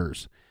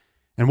murders,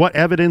 and what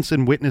evidence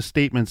and witness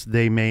statements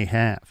they may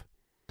have.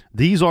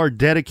 These are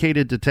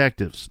dedicated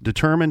detectives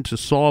determined to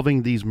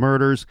solving these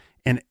murders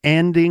and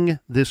ending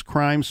this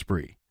crime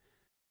spree.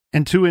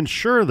 And to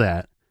ensure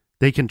that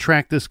they can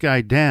track this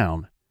guy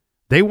down,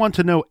 they want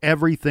to know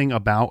everything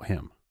about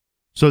him.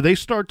 So they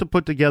start to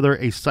put together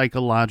a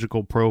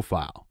psychological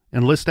profile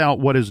and list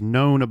out what is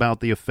known about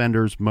the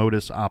offender's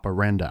modus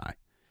operandi.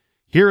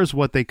 Here is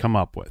what they come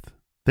up with.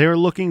 They are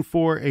looking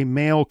for a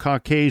male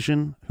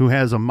Caucasian who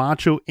has a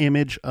macho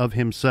image of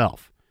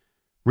himself,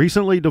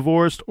 recently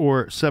divorced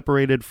or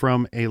separated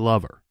from a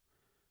lover,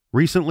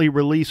 recently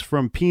released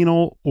from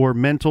penal or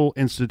mental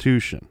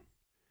institution.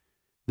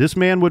 This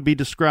man would be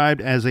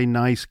described as a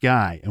nice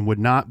guy and would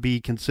not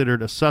be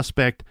considered a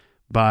suspect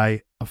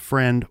by a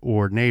friend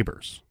or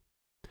neighbors.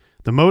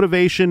 The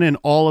motivation in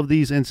all of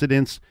these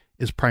incidents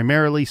is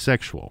primarily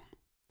sexual.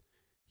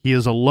 He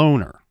is a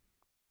loner.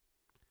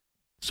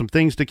 Some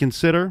things to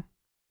consider.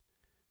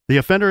 The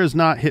offender has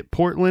not hit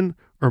Portland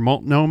or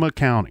Multnomah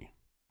County.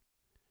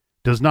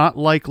 Does not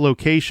like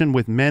location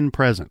with men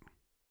present.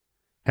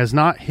 Has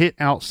not hit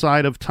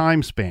outside of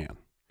time span.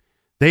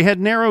 They had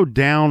narrowed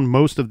down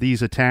most of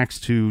these attacks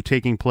to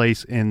taking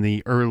place in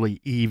the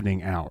early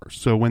evening hours.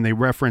 So when they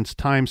reference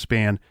time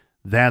span,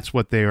 that's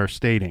what they are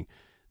stating.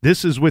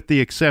 This is with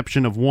the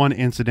exception of one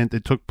incident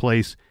that took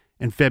place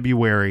in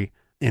February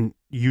in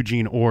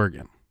Eugene,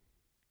 Oregon.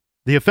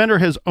 The offender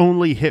has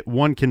only hit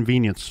one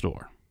convenience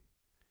store.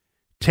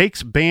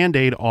 Takes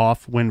Band-Aid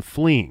off when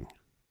fleeing.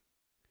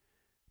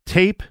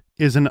 Tape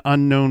is an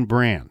unknown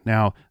brand.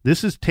 Now,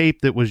 this is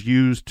tape that was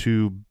used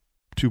to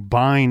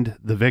bind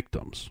the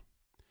victims.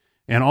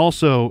 And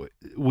also,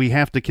 we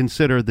have to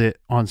consider that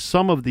on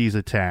some of these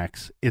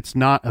attacks, it's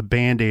not a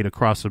Band-Aid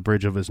across the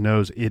bridge of his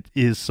nose. It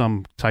is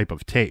some type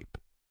of tape.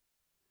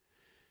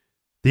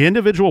 The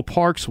individual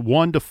parks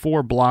 1 to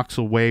 4 blocks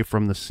away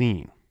from the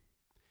scene.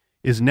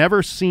 Is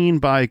never seen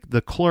by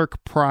the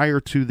clerk prior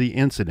to the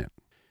incident.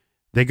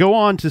 They go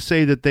on to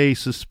say that they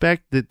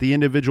suspect that the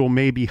individual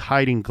may be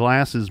hiding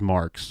glasses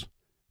marks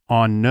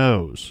on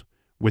nose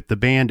with the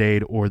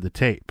Band-Aid or the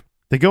tape.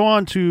 They go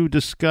on to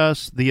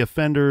discuss the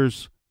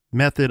offender's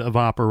method of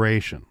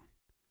operation,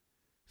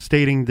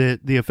 stating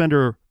that the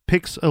offender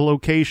picks a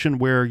location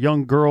where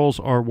young girls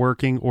are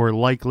working or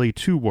likely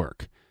to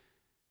work.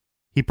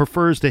 He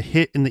prefers to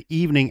hit in the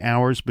evening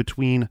hours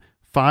between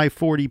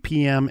 5:40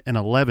 p.m. and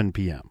 11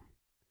 p.m.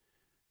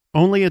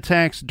 Only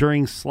attacks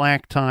during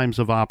slack times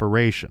of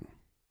operation.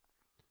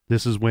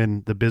 This is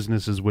when the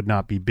businesses would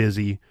not be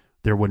busy.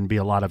 There wouldn't be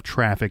a lot of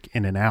traffic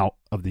in and out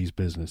of these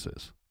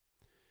businesses.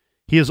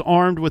 He is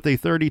armed with a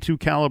 .32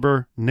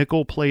 caliber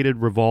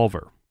nickel-plated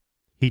revolver.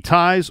 He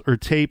ties or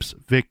tapes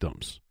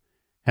victims.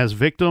 Has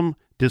victim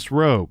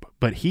disrobe,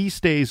 but he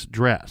stays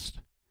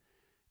dressed.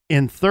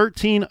 In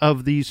 13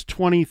 of these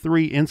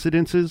 23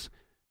 incidences,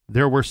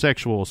 there were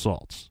sexual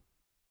assaults.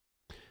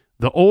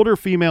 The older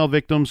female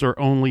victims are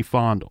only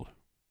fondled.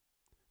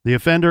 The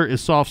offender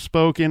is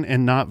soft-spoken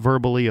and not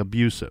verbally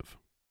abusive.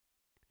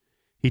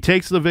 He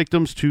takes the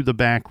victims to the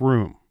back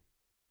room.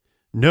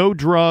 No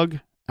drug,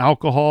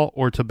 alcohol,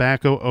 or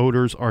tobacco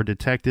odors are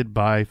detected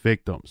by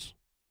victims.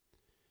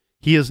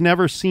 He is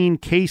never seen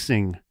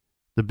casing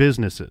the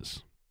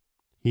businesses.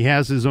 He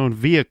has his own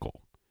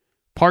vehicle,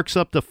 parks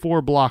up to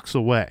 4 blocks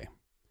away,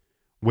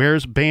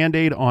 wears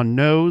Band-Aid on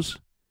nose,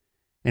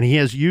 and he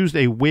has used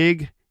a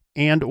wig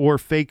and or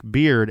fake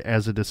beard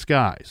as a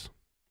disguise.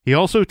 He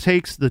also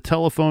takes the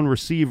telephone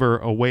receiver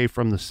away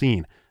from the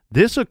scene.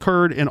 This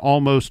occurred in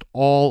almost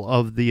all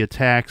of the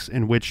attacks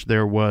in which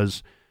there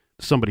was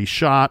somebody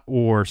shot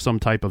or some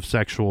type of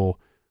sexual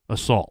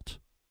assault.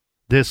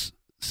 This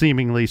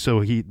seemingly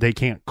so they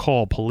can't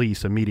call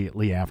police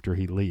immediately after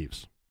he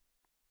leaves.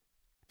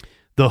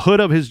 The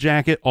hood of his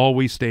jacket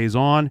always stays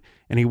on,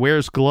 and he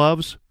wears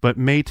gloves, but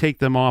may take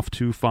them off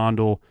to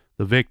fondle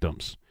the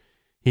victims.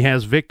 He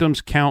has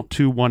victims count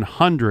to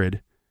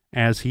 100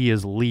 as he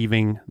is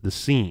leaving the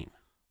scene.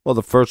 Well,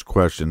 the first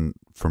question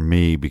for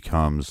me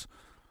becomes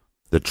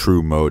the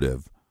true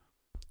motive,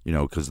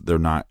 because they're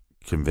not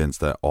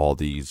convinced that all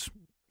these,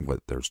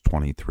 there's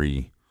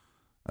 23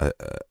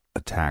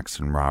 attacks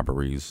and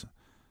robberies,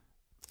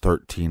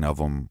 13 of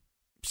them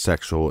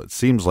sexual. It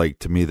seems like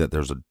to me that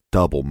there's a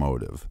double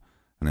motive,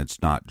 and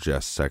it's not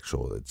just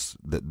sexual. It's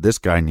that this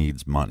guy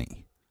needs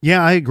money.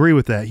 Yeah, I agree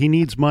with that. He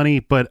needs money,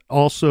 but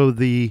also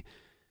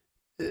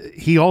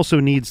he also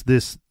needs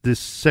this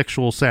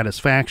sexual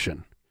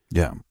satisfaction.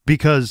 Yeah.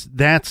 Because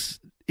that's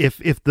if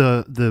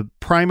the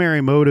primary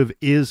motive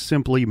is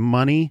simply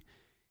money,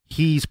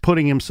 he's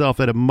putting himself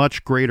at a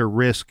much greater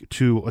risk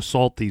to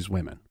assault these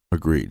women.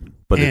 Agreed.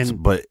 But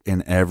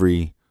in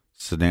every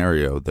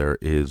scenario, there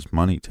is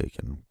money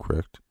taken,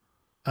 correct?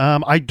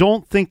 I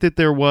don't think that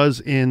there was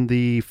in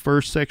the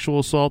first sexual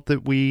assault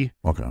that we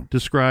Okay.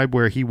 described,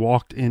 where he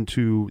walked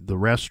into the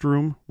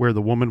restroom where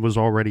the woman was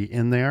already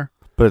in there.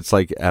 But it's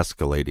like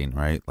escalating,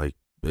 right? Like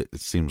it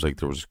seems like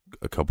there was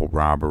a couple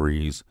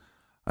robberies,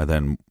 and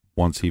then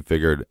once he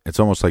figured, it's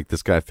almost like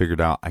this guy figured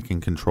out, I can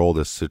control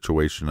this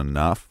situation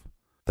enough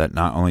that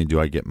not only do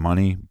I get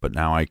money, but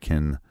now I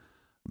can,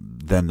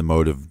 then the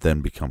motive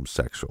then becomes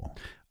sexual.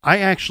 I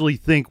actually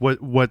think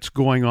what's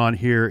going on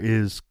here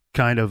is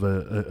kind of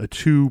a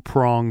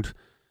two-pronged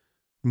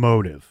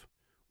motive.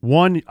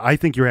 One, I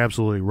think you're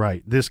absolutely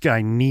right. This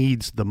guy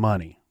needs the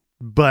money.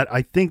 But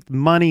I think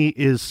money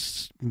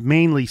is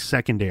mainly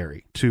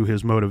secondary to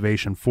his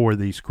motivation for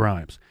these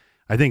crimes.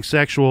 I think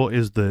sexual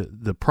is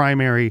the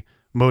primary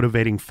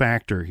motivating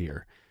factor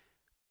here.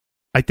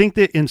 I think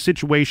that in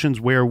situations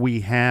where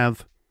we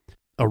have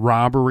a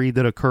robbery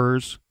that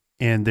occurs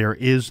and there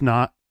is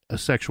not a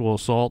sexual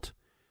assault,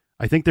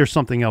 I think there's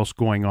something else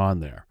going on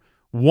there.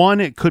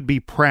 One, it could be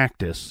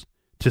practice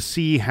to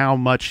see how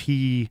much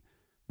he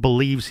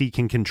believes he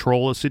can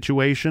control a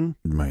situation,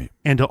 Right.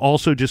 and to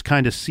also just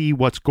kind of see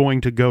what's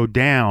going to go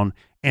down,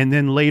 and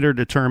then later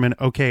determine,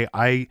 okay,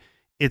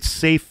 it's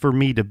safe for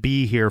me to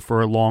be here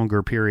for a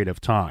longer period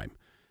of time.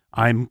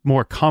 I'm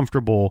more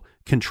comfortable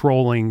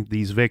controlling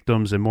these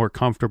victims and more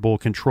comfortable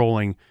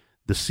controlling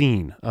the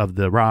scene of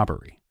the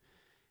robbery.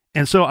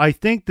 And so I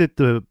think that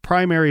the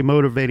primary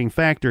motivating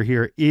factor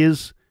here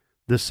is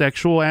the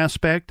sexual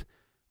aspect,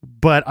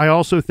 but I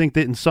also think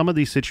that in some of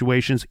these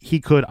situations, he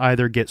could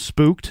either get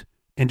spooked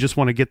and just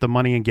want to get the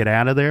money and get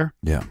out of there,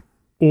 Yeah.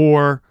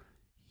 or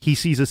he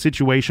sees a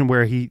situation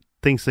where he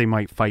thinks they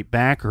might fight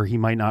back, or he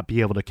might not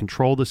be able to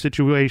control the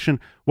situation.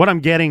 What I'm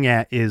getting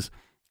at is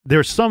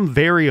there's some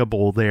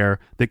variable there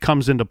that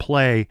comes into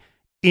play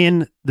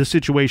in the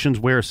situations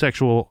where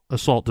sexual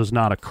assault does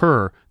not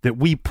occur that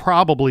we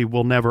probably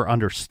will never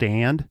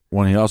understand.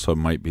 Well, he also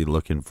might be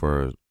looking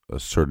for a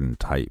certain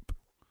type.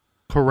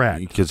 Correct.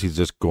 Because he's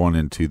just going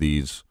into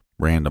these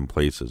random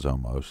places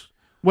almost.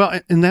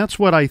 Well, and that's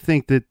what I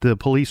think that the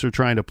police are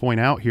trying to point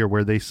out here,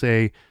 where they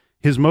say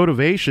his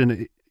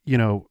motivation,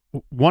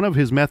 one of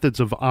his methods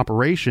of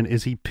operation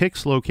is he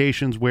picks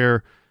locations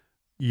where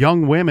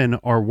young women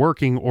are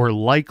working or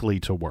likely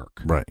to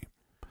work. Right.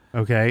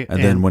 Okay.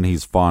 And then when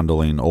he's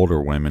fondling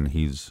older women,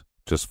 he's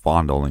just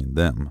fondling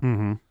them.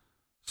 Mm-hmm.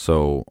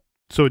 So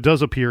it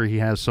does appear he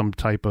has some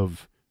type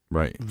of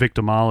right.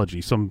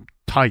 victimology, some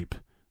type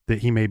that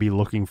he may be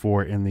looking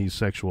for in these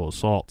sexual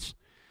assaults.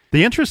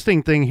 The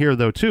interesting thing here,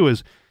 though, too,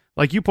 is,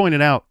 like you pointed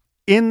out,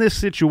 in this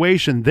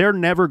situation, they're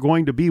never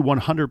going to be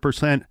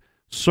 100%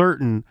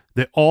 certain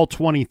that all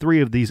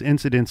 23 of these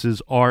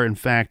incidences are, in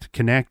fact,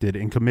 connected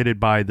and committed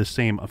by the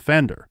same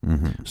offender.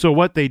 Mm-hmm. So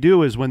what they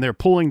do is, when they're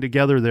pulling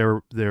together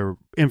their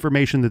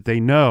information that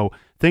they know,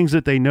 things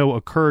that they know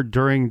occurred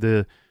during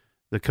the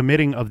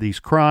committing of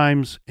these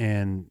crimes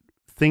and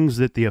things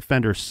that the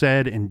offender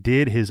said and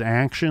did, his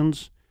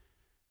actions,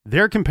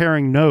 they're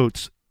comparing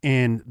notes.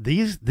 And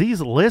these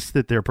lists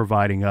that they're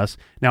providing us,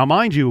 now,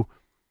 mind you,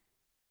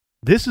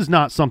 this is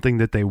not something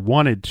that they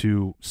wanted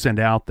to send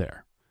out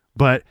there,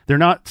 but they're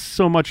not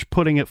so much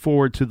putting it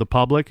forward to the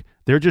public.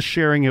 They're just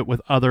sharing it with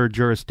other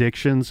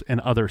jurisdictions and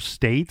other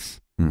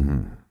states.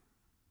 Mm-hmm.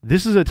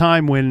 This is a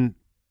time when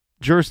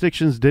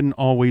jurisdictions didn't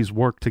always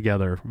work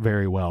together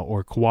very well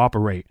or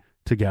cooperate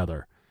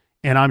together.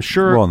 And I'm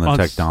sure... Well, and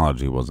the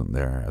technology wasn't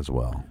there as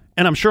well.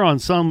 And I'm sure on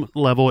some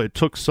level it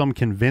took some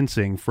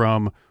convincing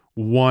from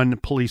one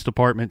police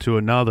department to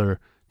another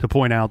to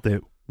point out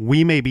that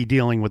we may be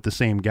dealing with the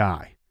same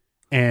guy,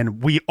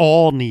 and we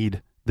all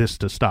need this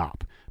to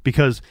stop,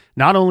 because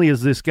not only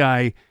is this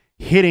guy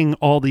hitting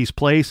all these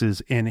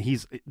places, and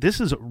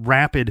this is a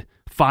rapid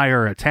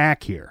fire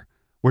attack here.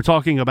 We're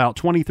talking about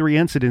 23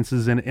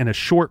 incidences in a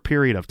short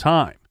period of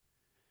time.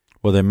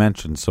 Well, they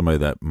mentioned somebody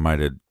that might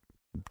have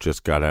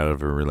just got out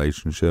of a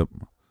relationship,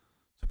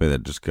 somebody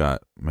that just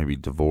got maybe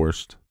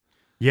divorced.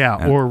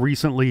 Yeah, or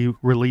recently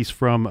released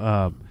from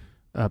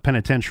a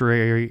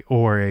penitentiary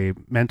or a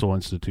mental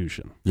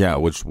institution. Yeah,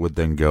 which would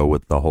then go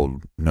with the whole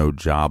no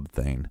job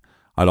thing.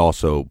 I'd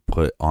also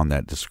put on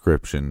that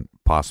description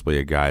possibly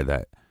a guy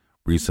that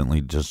recently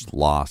just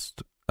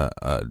lost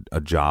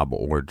a job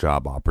or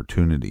job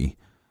opportunity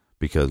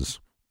because,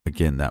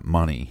 again, that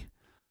money,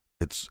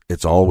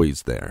 it's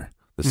always there.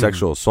 The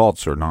sexual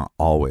assaults are not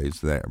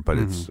always there, but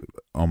it's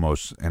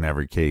almost in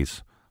every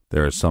case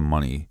there is some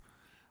money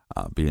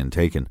being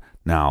taken.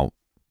 Now,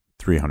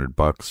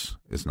 $300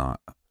 is not,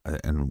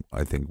 and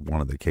I think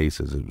one of the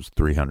cases it was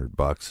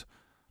 $300,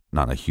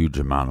 not a huge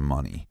amount of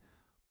money.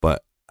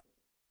 But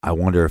I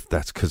wonder if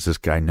that's because this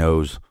guy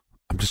knows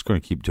I'm just going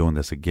to keep doing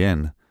this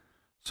again.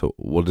 So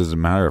what does it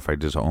matter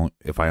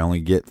if I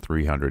only get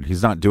 300?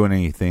 He's not doing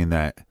anything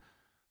that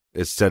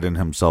is setting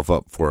himself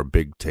up for a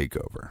big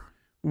takeover.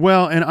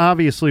 Well, and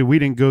obviously we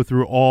didn't go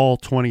through all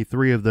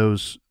 23 of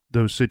those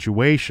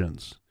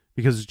situations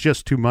because it's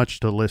just too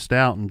much to list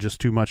out and just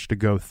too much to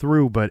go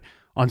through. But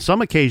on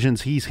some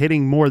occasions, he's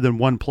hitting more than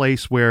one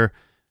place where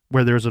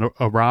where there's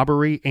a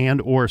robbery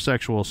and or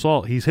sexual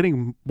assault, he's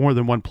hitting more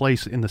than one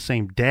place in the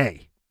same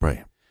day.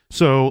 Right.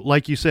 So,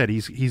 like you said,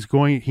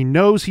 he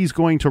knows he's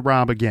going to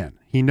rob again.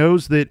 He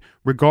knows that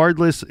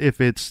regardless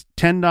if it's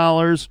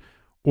 $10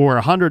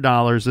 or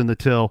 $100 in the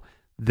till,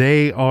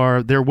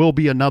 there will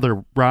be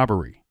another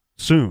robbery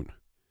soon.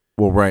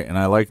 Well, right, and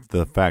I like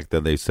the fact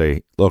that they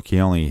say, look, he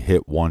only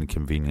hit one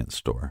convenience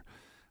store.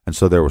 And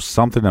so there was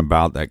something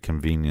about that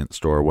convenience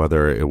store,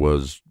 whether it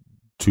was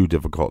too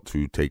difficult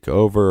to take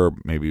over, or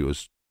maybe it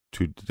was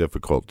too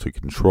difficult to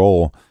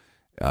control.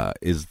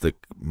 Is the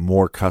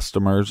more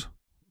customers,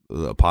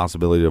 the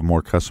possibility of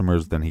more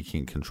customers, then he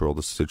can control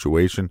the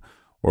situation?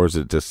 Or is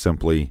it just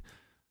simply,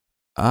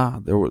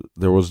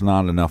 there was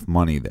not enough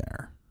money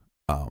there?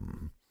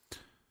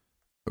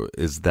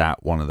 Is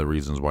that one of the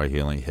reasons why he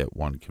only hit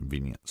one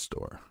convenience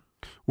store?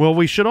 Well,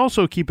 we should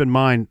also keep in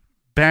mind,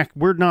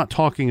 we're not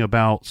talking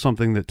about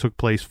something that took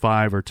place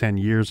 5 or 10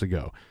 years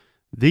ago.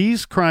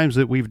 These crimes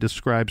that we've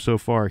described so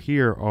far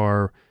here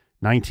are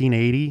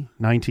 1980,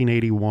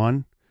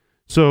 1981.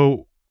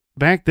 So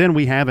back then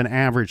we have an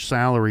average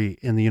salary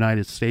in the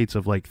United States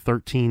of like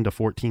 $13,000 to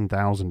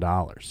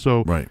 $14,000.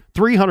 So right.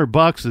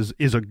 $300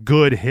 is a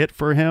good hit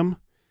for him.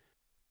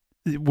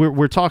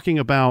 We're talking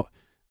about,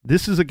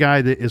 this is a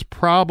guy that is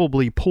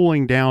probably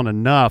pulling down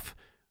enough,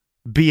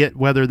 be it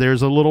whether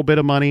there's a little bit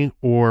of money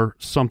or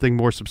something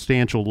more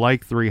substantial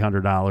like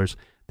 $300,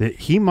 that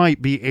he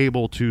might be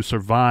able to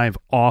survive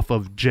off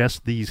of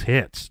just these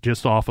hits,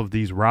 just off of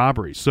these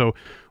robberies. So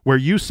where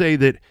you say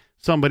that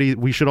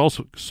we should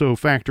also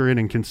factor in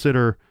and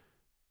consider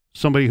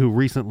somebody who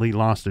recently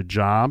lost a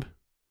job,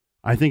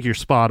 I think you're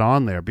spot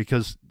on there,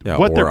 because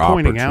what they're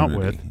pointing out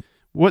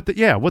what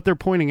they're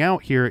pointing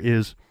out here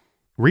is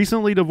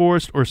recently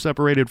divorced or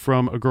separated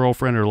from a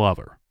girlfriend or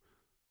lover.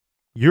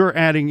 You're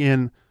adding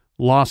in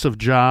loss of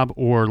job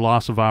or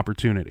loss of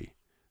opportunity.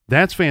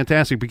 That's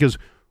fantastic, because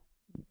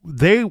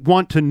they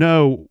want to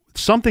know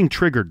something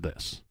triggered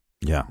this.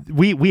 Yeah.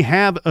 We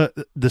have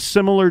the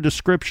similar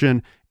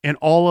description in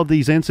all of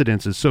these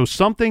incidences. So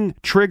something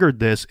triggered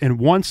this, and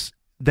once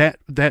that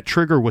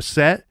trigger was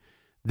set,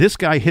 this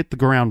guy hit the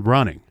ground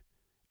running,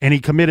 and he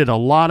committed a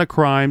lot of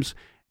crimes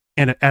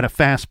and at a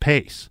fast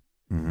pace.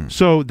 Mm-hmm.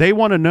 So they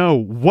want to know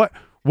what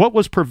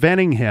was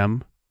preventing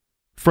him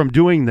from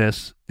doing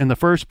this in the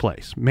first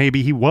place.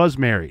 Maybe he was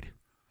married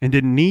and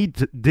didn't need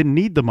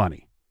the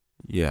money.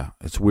 Yeah,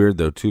 it's weird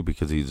though too,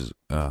 because he's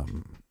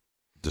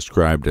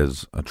described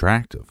as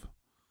attractive.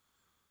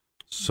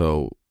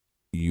 So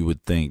you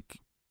would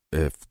think,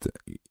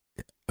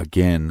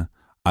 again,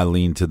 I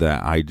lean to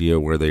that idea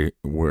where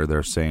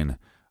they're saying,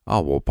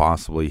 oh well,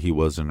 possibly he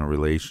was in a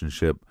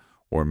relationship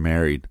or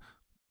married,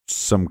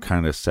 some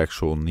kind of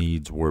sexual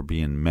needs were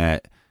being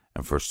met,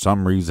 and for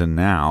some reason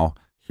now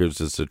here's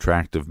this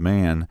attractive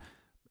man,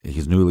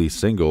 he's newly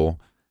single,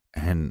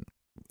 and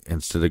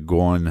instead of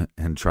going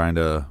and trying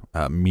to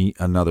meet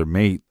another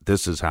mate,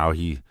 this is how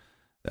he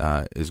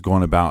is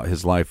going about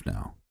his life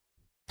now.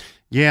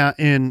 Yeah,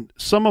 and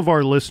some of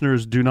our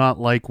listeners do not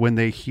like when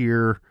they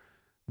hear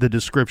the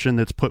description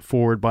that's put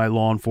forward by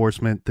law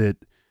enforcement that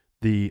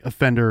the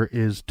offender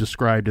is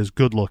described as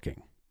good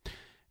looking.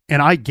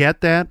 And I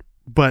get that,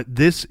 but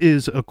this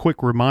is a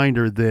quick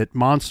reminder that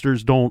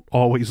monsters don't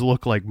always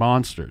look like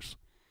monsters.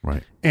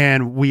 Right.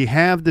 And we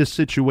have this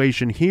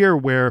situation here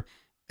where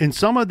in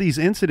some of these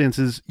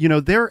incidences,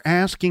 they're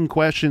asking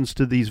questions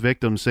to these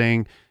victims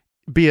saying,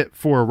 be it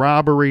for a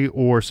robbery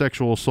or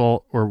sexual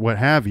assault or what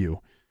have you,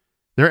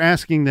 they're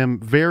asking them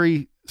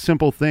very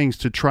simple things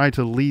to try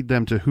to lead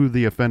them to who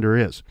the offender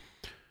is.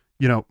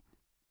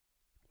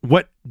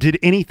 What did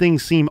anything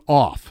seem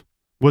off?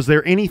 Was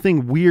there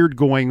anything weird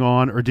going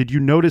on, or did you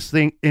notice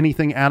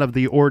anything out of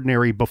the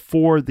ordinary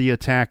before the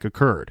attack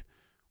occurred?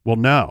 Well,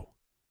 no,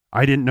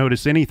 I didn't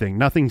notice anything.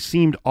 Nothing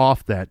seemed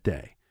off that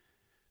day.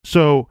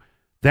 So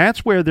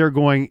that's where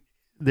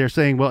they're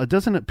saying, well, it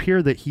doesn't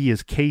appear that he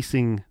is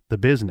casing the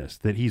business,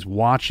 that he's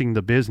watching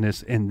the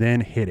business and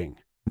then hitting.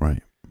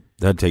 Right.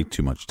 That'd take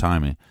too much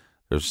time.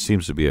 There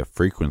seems to be a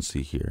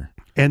frequency here.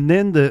 And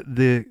then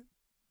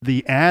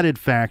the added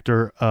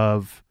factor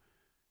of,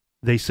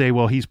 they say,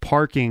 well, he's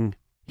parking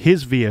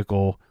his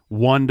vehicle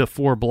 1 to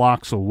 4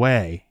 blocks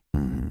away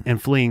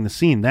and fleeing the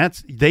scene.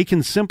 They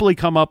can simply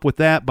come up with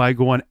that by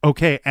going,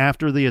 okay,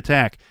 after the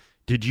attack,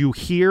 did you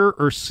hear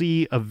or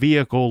see a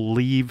vehicle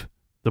leave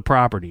the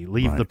property,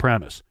 leave the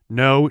premise?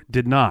 No,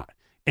 did not.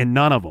 And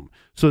none of them.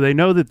 So they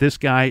know that this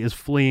guy is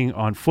fleeing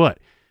on foot.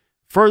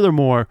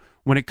 Furthermore,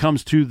 when it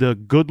comes to the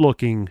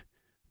good-looking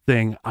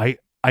thing,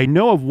 I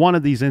know of one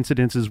of these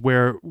incidences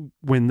where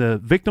when the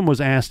victim was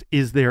asked,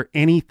 was there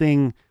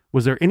anything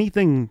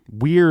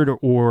weird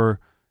or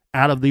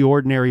out of the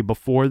ordinary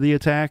before the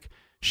attack?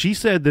 She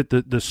said that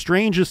the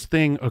strangest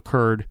thing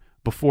occurred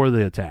before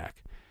the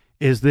attack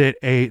is that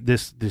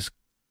this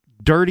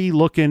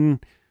dirty-looking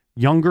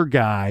younger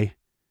guy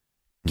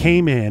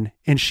came in,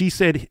 and she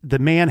said the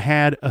man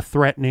had a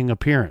threatening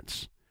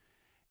appearance.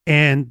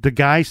 And the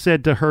guy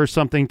said to her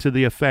something to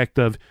the effect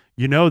of,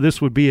 this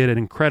would be an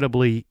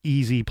incredibly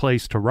easy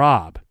place to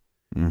rob.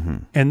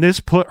 And this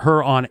put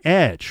her on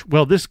edge.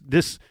 Well,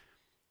 this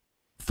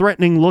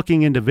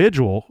threatening-looking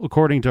individual,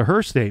 according to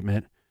her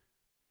statement,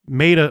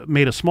 made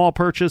a small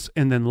purchase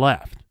and then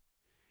left.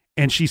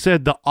 And she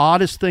said the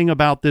oddest thing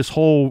about this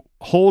whole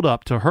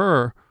holdup to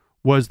her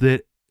was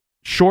that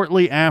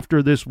shortly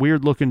after this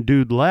weird-looking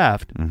dude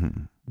left,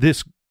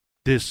 this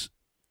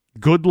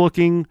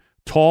good-looking,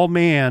 tall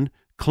man,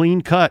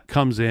 clean cut,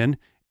 comes in,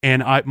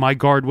 and my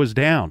guard was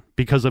down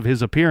because of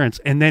his appearance,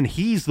 and then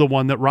he's the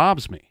one that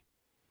robs me.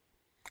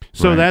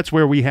 So that's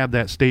where we have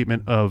that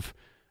statement of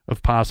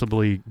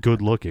possibly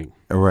good-looking.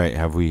 Right.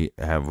 Have we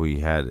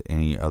had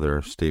any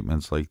other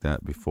statements like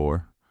that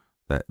before?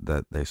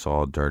 That they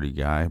saw a dirty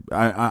guy?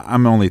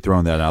 I'm only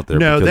throwing that out there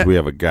because we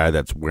have a guy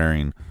that's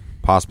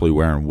possibly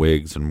wearing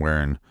wigs and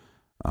wearing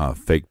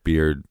fake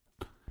beard,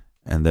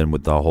 and then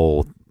with the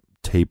whole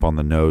tape on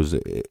the nose,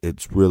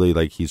 it's really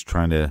like he's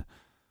trying to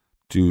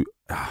do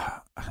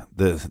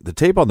the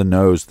tape on the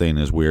nose thing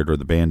is weird, or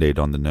the Band-Aid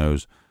on the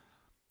nose,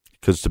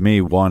 because to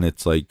me, one,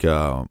 it's like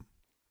a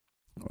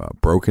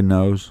broken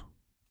nose,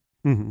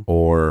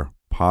 or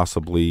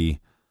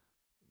possibly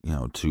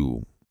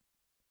to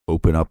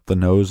open up the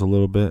nose a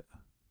little bit.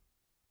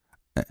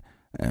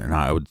 And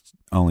I would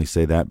only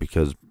say that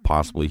because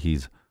possibly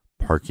he's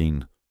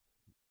parking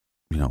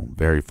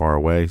very far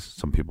away.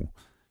 Some people,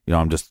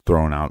 I'm just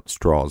throwing out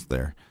straws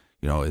there.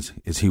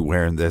 Is he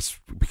wearing this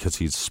because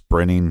he's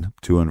sprinting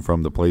to and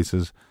from the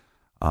places?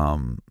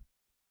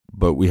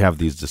 But we have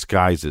these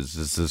disguises.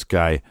 Is this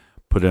guy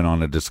putting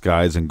on a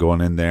disguise and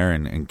going in there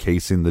and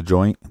casing the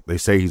joint? They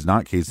say he's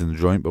not casing the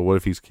joint, but what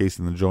if he's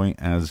casing the joint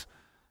as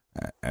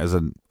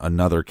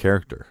another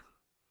character?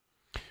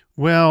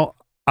 Well,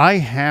 I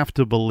have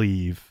to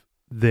believe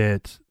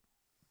that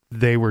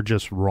they were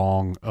just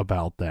wrong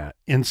about that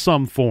in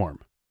some form,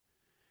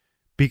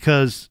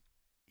 because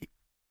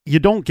you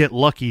don't get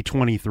lucky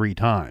 23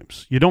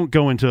 times. You don't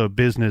go into a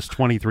business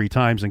 23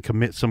 times and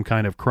commit some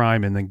kind of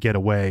crime and then get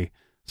away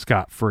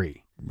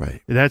scot-free.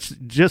 Right. That's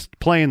just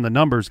playing the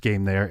numbers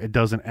game there. It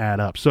doesn't add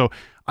up. So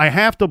I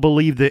have to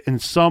believe that in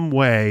some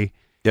way.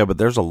 Yeah, but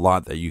there's a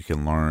lot that you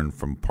can learn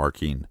from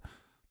parking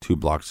 2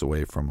 blocks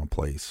away from a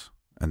place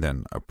and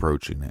then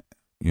approaching it.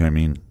 You know what I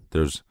mean?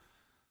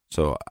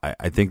 So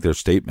I think their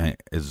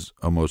statement is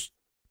almost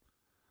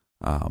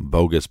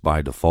bogus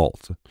by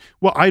default.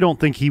 Well, I don't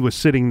think he was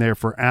sitting there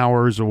for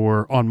hours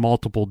or on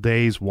multiple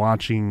days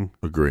watching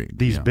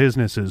these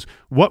businesses.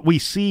 What we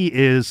see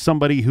is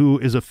somebody who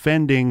is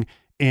offending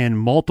in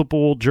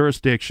multiple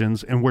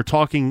jurisdictions, and we're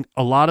talking,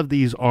 a lot of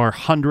these are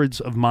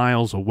hundreds of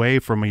miles away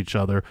from each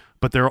other,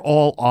 but they're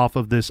all off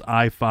of this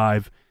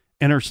I-5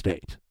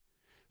 interstate.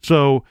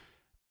 So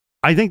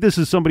I think this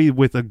is somebody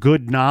with a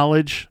good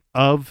knowledge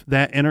of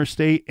that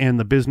interstate and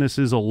the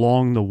businesses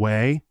along the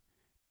way.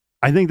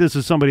 I think this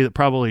is somebody that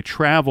probably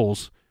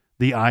travels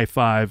the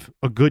I-5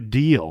 a good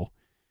deal.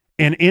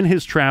 And in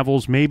his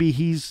travels, maybe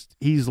he's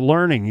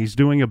learning, he's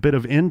doing a bit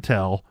of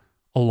intel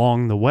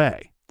along the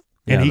way.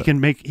 And he can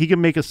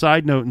make a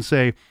side note and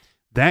say,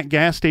 that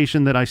gas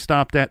station that I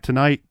stopped at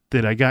tonight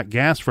that I got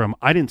gas from,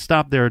 I didn't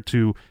stop there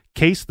to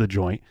case the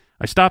joint.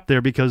 I stopped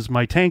there because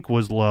my tank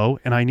was low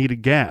and I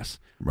needed gas.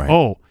 Right.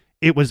 Oh,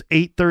 it was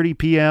 8:30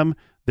 p.m.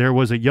 There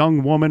was a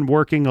young woman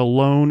working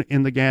alone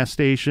in the gas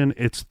station.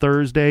 It's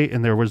Thursday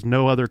and there was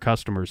no other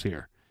customers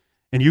here.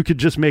 And you could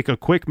just make a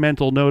quick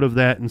mental note of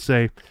that and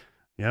say,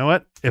 you know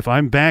what? If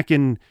I'm back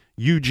in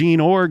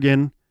Eugene,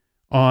 Oregon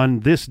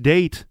on this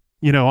date,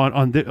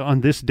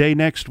 on this day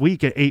next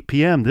week at 8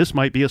 p.m., this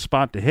might be a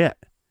spot to hit.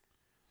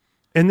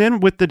 And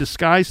then with the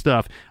disguise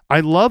stuff,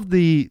 I love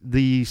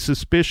the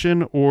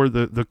suspicion or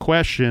the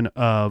question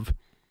of,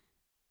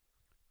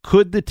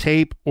 could the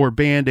tape or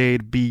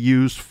Band-Aid be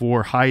used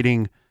for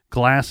hiding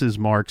glasses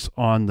marks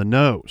on the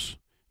nose?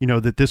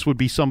 That this would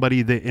be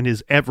somebody that in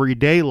his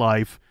everyday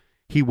life,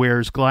 he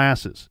wears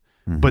glasses.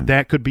 But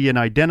that could be an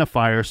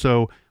identifier.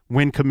 So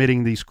when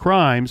committing these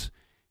crimes,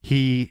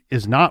 he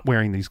is not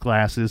wearing these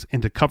glasses,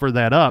 and to cover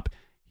that up,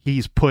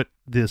 he's put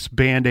this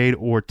Band-Aid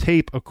or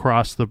tape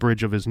across the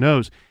bridge of his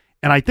nose.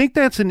 And I think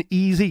that's an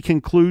easy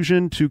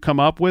conclusion to come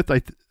up with.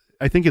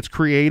 I think it's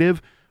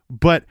creative,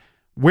 but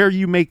where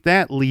you make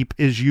that leap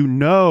is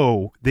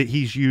that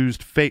he's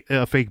used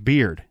fake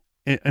beard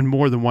in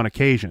more than one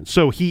occasion.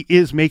 So he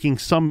is making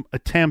some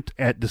attempt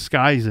at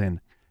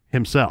disguising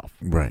himself.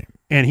 Right.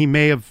 And he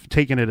may have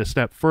taken it a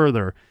step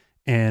further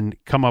and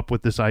come up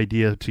with this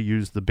idea to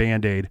use the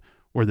Band-Aid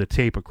or the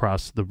tape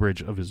across the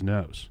bridge of his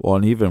nose. Well,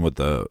 and even with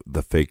the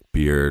fake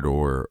beard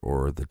or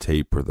the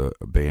tape or the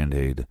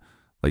Band-Aid,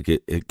 like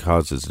it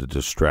causes a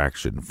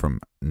distraction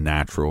from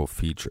natural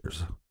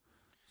features.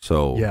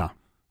 So, yeah.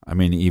 I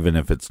mean, even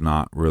if it's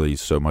not really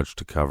so much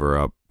to cover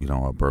up,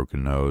 a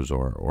broken nose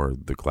or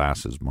the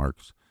glasses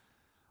marks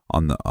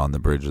on the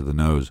bridge of the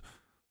nose,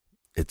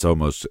 it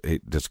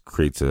just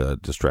creates a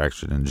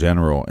distraction in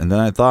general. And then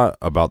I thought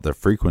about the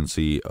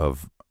frequency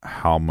of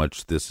how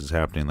much this is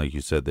happening. Like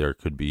you said, there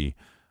could be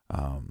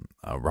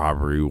a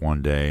robbery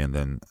one day,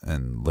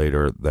 and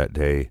later that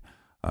day,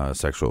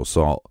 sexual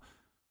assault.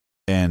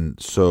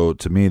 And so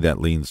to me, that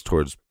leans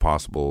towards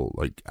possible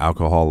like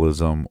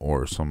alcoholism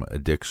or some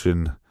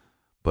addiction,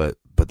 but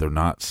they're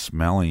not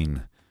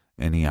smelling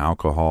any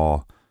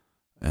alcohol,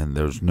 and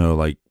there's no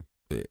like.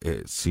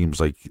 It seems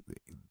like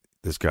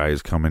this guy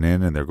is coming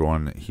in, and they're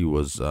going. He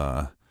was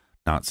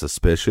not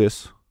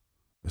suspicious,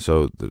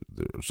 so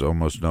there's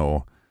almost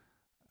no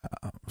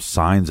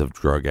signs of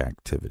drug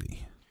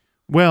activity.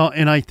 Well,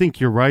 and I think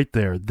you're right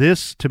there.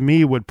 This, to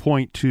me, would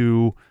point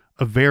to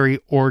a very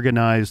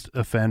organized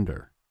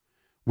offender.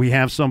 We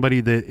have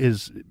somebody that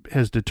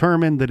has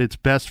determined that it's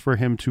best for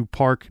him to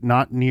park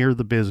not near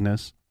the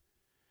business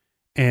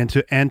and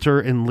to enter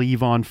and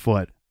leave on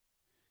foot.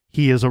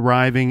 He is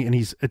arriving and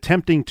he's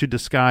attempting to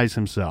disguise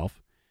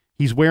himself.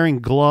 He's wearing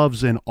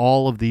gloves in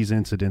all of these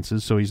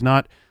incidences, so he's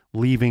not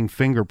leaving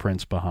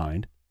fingerprints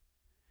behind.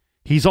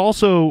 He's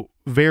also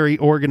very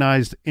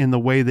organized in the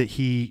way that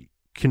he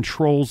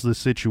controls the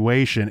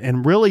situation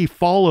and really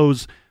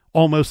follows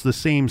almost the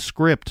same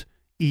script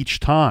each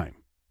time.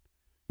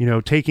 You know,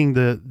 taking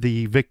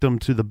the victim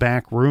to the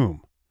back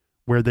room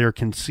where they're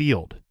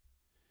concealed.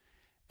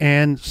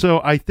 And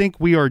so I think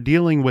we are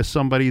dealing with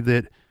somebody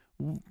that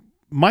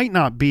might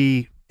not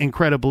be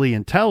incredibly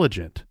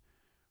intelligent,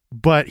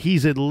 but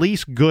he's at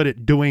least good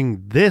at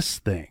doing this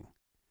thing.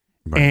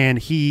 Right. And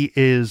he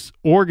is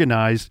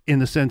organized in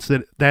the sense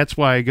that that's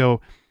why I go,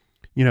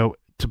 you know,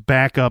 to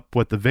back up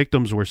what the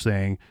victims were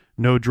saying,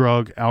 no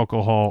drug,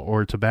 alcohol,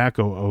 or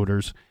tobacco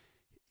odors.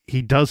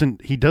 He does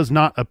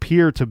not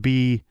appear to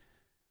be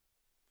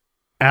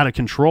out of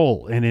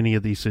control in any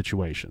of these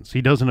situations.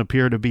 He doesn't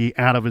appear to be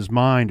out of his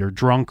mind or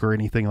drunk or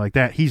anything like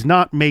that. He's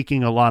not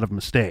making a lot of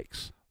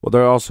mistakes. Well,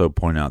 they also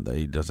point out that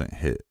he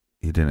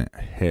didn't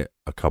hit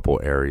a couple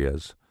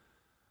areas.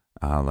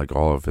 Like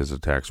all of his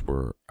attacks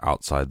were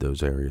outside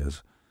those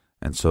areas.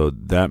 And so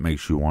that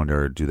makes you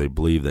wonder, do they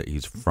believe that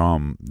he's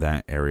from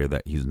that area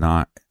that he's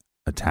not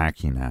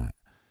attacking at?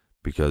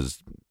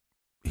 Because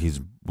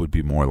would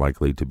be more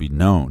likely to be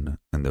known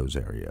in those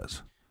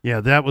areas. Yeah,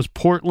 that was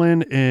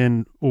Portland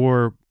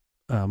or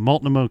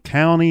Multnomah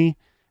County,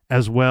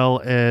 as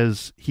well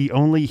as he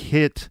only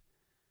hit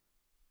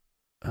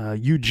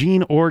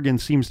Eugene, Oregon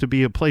seems to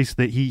be a place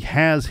that he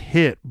has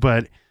hit,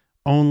 but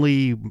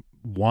only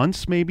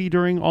once maybe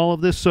during all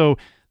of this. So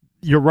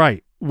you're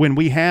right. When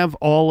we have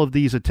all of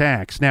these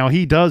attacks, now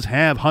he does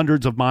have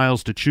hundreds of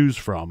miles to choose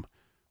from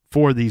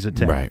for these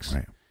attacks.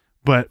 Right.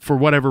 But for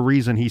whatever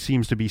reason, he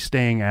seems to be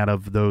staying out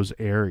of those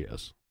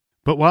areas.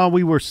 But while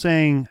we were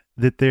saying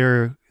that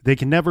they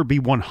can never be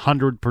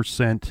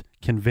 100%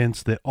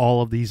 convinced that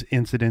all of these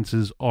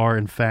incidences are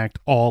in fact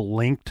all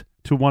linked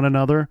to one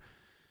another,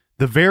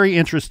 the very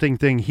interesting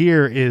thing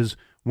here is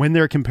when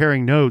they're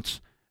comparing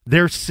notes,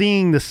 they're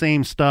seeing the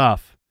same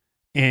stuff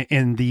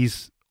in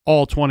these,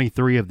 all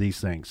 23 of these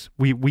things.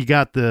 We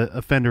got the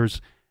offender's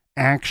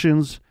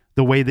actions,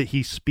 the way that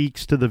he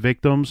speaks to the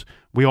victims.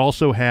 We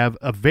also have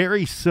a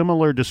very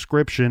similar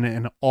description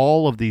in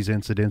all of these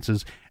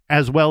incidences,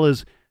 as well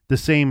as the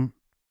same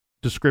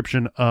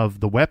description of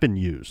the weapon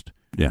used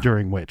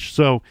during which.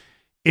 So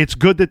it's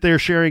good that they're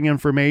sharing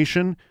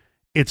information.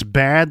 It's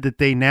bad that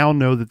they now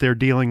know that they're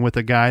dealing with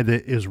a guy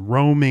that is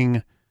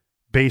roaming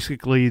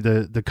basically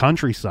the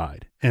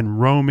countryside and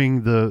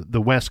roaming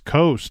the West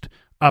Coast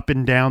up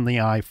and down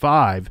the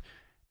I-5,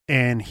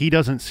 and he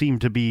doesn't seem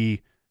to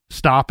be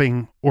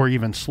stopping or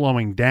even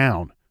slowing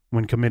down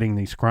when committing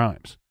these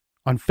crimes.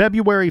 On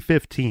February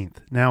 15th,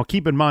 now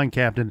keep in mind,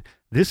 Captain,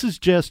 this is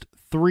just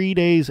 3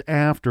 days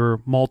after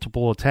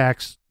multiple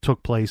attacks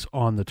took place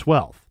on the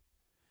 12th.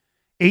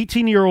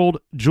 18-year-old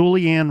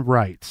Julianne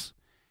writes,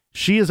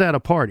 she is at a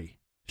party.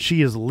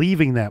 She is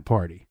leaving that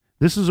party.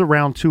 This is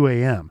around 2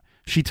 a.m.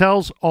 She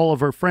tells all of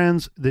her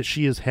friends that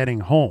she is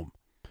heading home.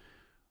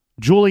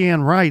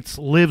 Julianne Wrights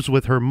lives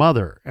with her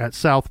mother at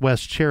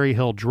Southwest Cherry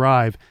Hill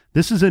Drive.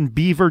 This is in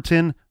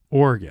Beaverton,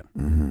 Oregon.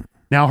 Mm-hmm.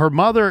 Now, her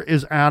mother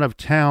is out of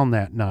town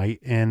that night,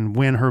 and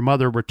when her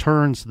mother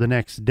returns the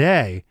next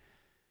day,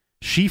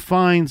 she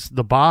finds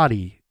the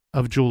body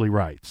of Julie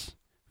Wrights,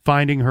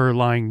 finding her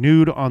lying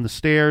nude on the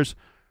stairs,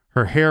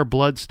 her hair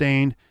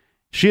bloodstained.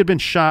 She had been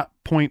shot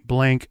point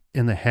blank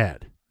in the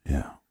head.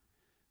 Yeah.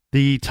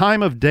 The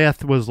time of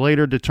death was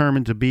later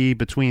determined to be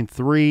between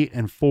 3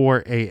 and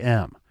 4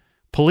 a.m.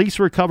 Police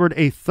recovered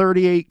a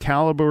 .38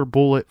 caliber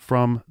bullet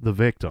from the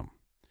victim.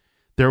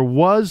 There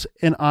was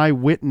an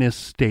eyewitness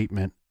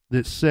statement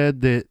that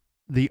said that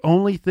the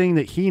only thing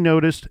that he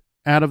noticed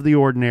out of the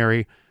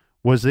ordinary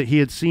was that he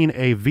had seen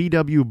a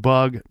VW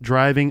Bug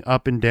driving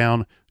up and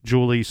down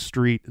Julie's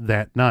street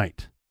that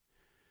night.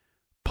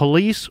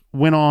 Police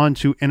went on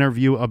to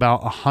interview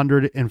about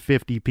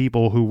 150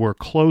 people who were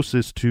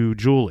closest to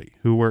Julie,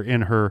 who were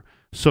in her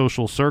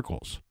social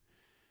circles.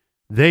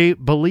 They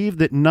believed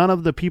that none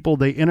of the people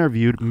they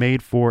interviewed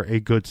made for a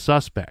good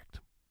suspect.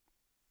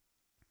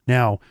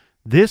 Now,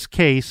 this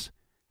case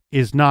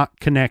is not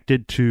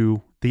connected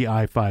to the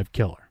I-5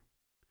 killer.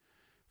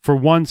 For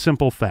one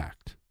simple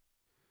fact,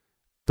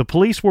 the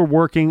police were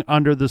working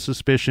under the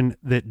suspicion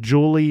that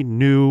Julie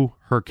knew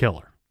her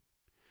killer.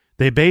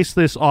 They based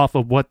this off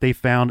of what they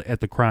found at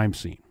the crime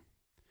scene.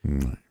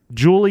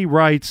 Julie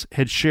Wrights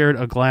had shared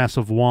a glass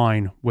of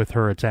wine with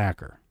her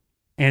attacker.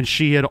 And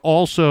she had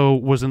also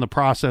was in the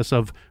process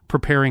of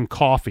preparing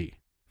coffee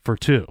for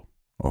two.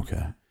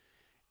 Okay.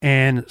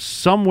 And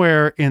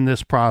somewhere in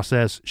this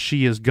process,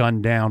 she is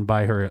gunned down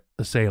by her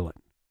assailant.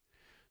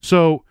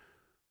 So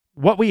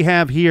what we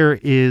have here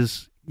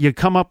is you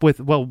come up with,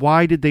 well,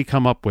 why did they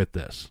come up with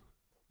this?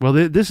 Well,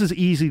 this is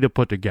easy to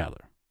put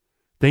together.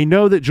 They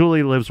know that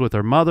Julie lives with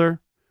her mother.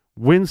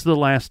 When's the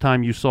last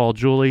time you saw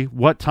Julie?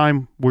 What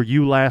time were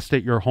you last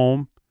at your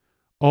home?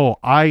 Oh,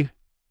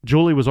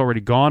 Julie was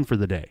already gone for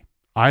the day.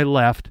 I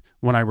left.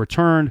 When I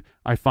returned,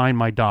 I find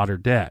my daughter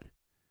dead.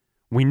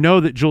 We know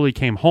that Julie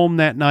came home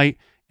that night,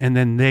 and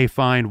then they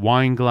find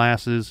wine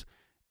glasses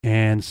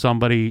and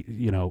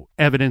somebody,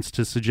 evidence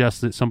to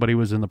suggest that somebody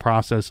was in the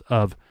process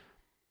of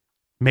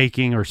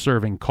making or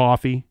serving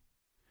coffee.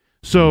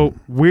 So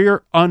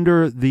we're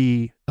under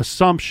the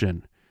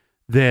assumption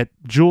that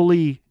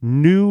Julie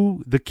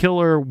knew the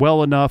killer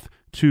well enough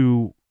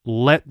to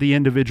let the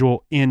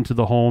individual into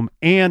the home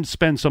and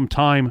spend some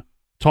time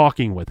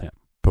talking with him.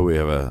 But we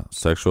have a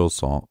sexual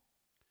assault,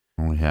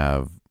 and we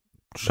have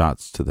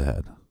shots to the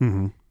head.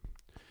 Mm-hmm.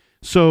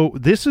 So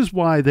this is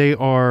why they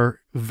are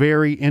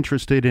very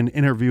interested in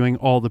interviewing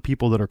all the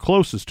people that are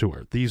closest to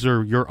her. This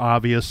is your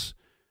obvious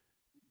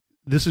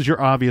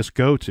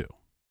go-to.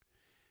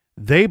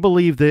 They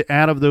believe that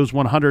out of those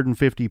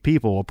 150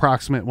 people,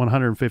 approximate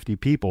 150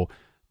 people,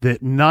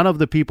 that none of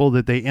the people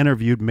that they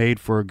interviewed made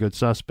for a good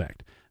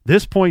suspect.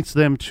 This points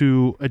them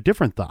to a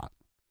different thought,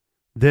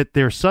 that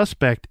their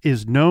suspect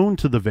is known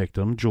to the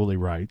victim, Julie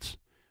Wrights,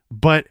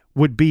 but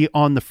would be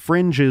on the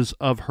fringes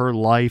of her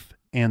life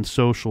and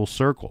social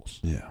circles.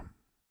 Yeah.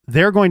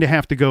 They're going to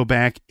have to go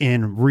back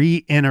and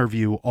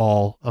re-interview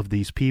all of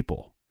these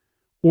people,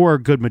 or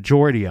a good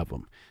majority of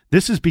them.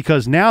 This is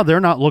because now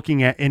they're not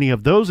looking at any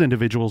of those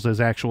individuals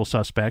as actual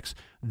suspects.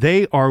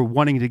 They are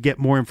wanting to get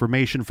more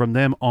information from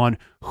them on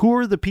who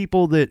are the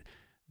people that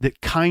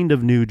kind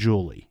of knew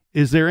Julie.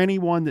 Is there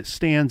anyone that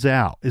stands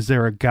out? Is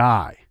there a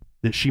guy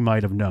that she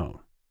might have known?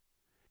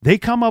 They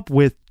come up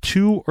with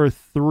 2 or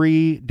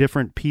 3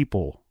 different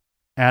people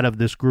out of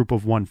this group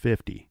of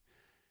 150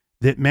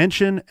 that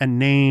mention a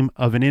name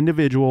of an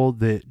individual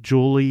that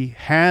Julie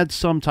had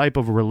some type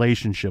of a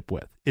relationship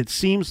with. It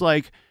seems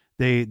like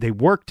they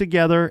worked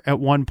together at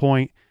one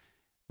point.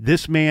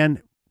 This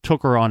man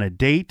took her on a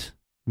date,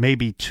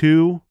 maybe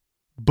 2,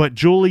 but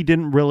Julie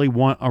didn't really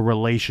want a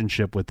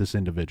relationship with this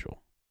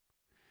individual.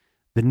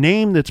 The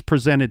name that's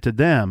presented to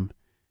them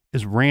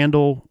is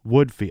Randall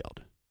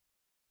Woodfield.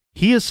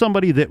 He is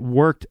somebody that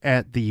worked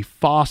at the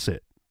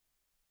Fawcett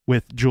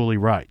with Julie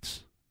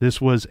Wrights. This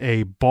was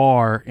a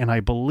bar, and I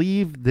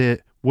believe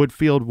that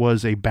Woodfield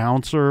was a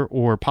bouncer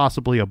or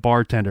possibly a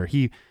bartender.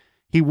 He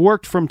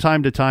worked from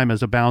time to time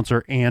as a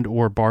bouncer and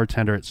or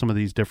bartender at some of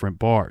these different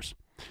bars.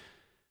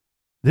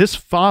 This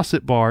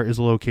Fawcett bar is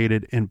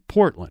located in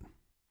Portland,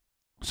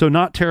 so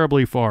not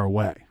terribly far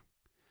away.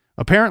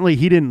 Apparently,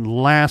 he didn't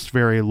last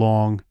very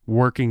long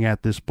working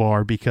at this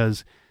bar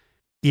because,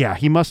 yeah,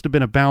 he must have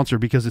been a bouncer,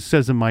 because it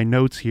says in my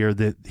notes here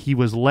that he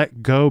was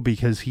let go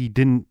because he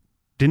didn't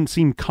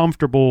seem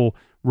comfortable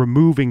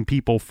removing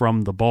people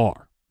from the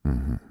bar.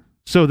 Mm-hmm.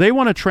 So they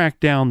want to track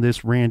down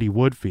this Randy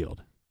Woodfield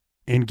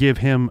and give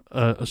him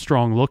a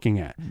strong looking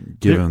at.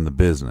 Give him the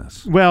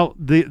business. Well,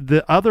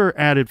 the other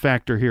added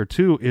factor here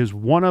too is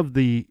one of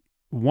the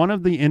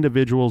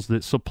individuals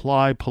that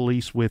supply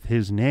police with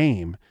his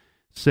name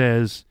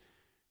says,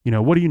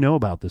 what do you know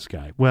about this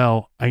guy?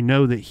 Well, I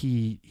know that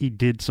he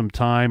did some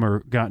time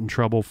or got in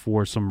trouble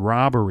for some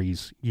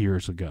robberies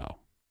years ago.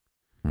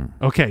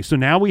 Okay, so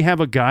now we have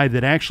a guy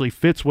that actually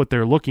fits what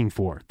they're looking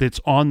for, that's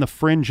on the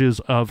fringes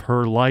of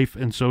her life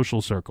and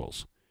social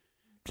circles.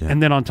 Yeah.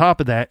 And then on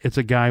top of that, it's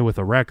a guy with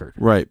a record.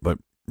 Right, but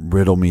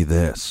riddle me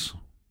this.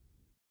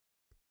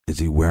 Is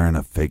he wearing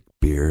a fake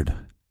beard?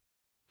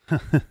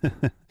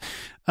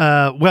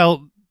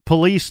 Well,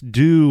 police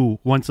do,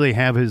 once they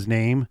have his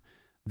name,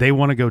 they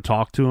want to go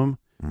talk to him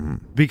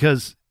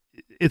because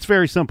it's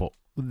very simple.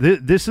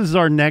 This is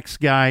our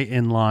next guy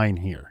in line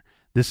here.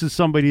 This is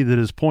somebody that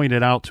is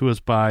pointed out to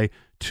us by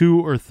 2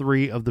 or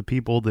 3 of the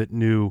people that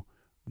knew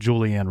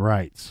Julianne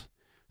Wrights.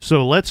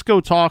 So let's go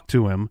talk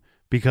to him,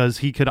 because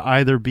he could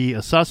either be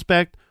a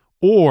suspect,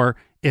 or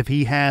if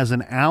he has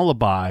an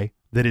alibi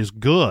that is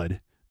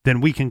good, then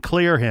we can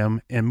clear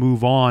him and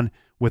move on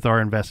with our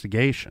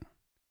investigation.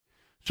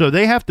 So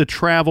they have to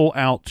travel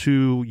out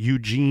to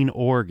Eugene,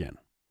 Oregon,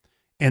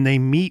 and they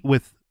meet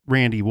with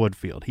Randy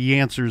Woodfield. He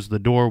answers the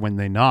door when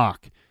they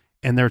knock,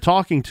 and they're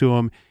talking to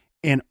him.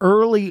 And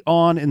early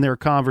on in their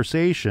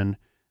conversation,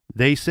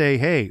 they say,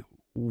 hey,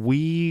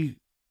 do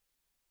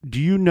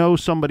you know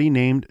somebody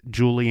named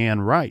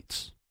Julianne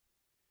Wrights?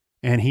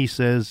 And he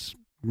says,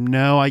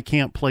 no, I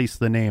can't place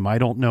the name. I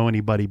don't know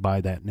anybody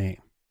by that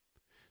name.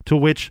 To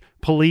which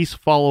police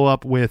follow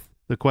up with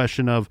the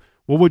question of,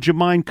 well, would you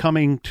mind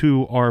coming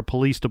to our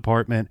police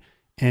department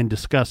and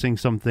discussing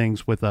some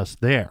things with us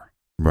there?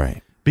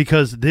 Right.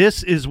 Because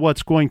this is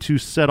what's going to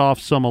set off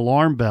some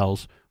alarm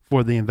bells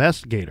for the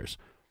investigators.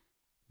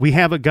 we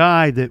have a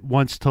guy that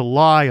wants to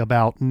lie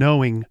about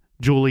knowing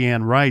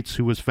Julianne Wrights,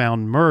 who was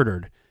found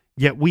murdered.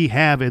 Yet we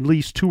have at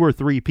least 2 or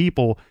 3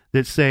 people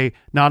that say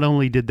not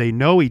only did they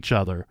know each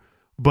other,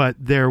 but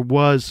there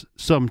was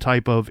some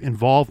type of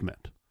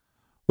involvement.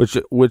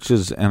 Which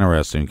is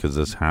interesting because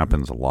this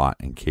happens a lot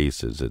in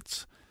cases.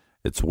 It's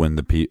when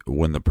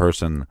the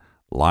person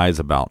lies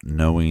about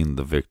knowing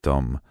the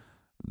victim,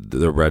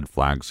 the red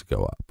flags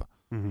go up.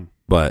 Mm-hmm.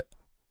 But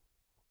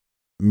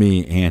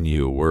me and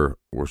you,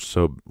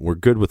 we're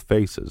good with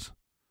faces,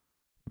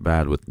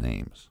 bad with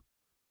names.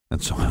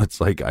 And so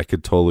it's like I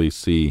could totally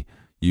see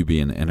you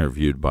being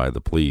interviewed by the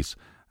police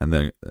and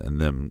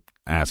them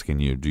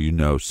asking you, do you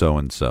know so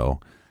and so?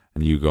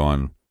 And you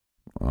going,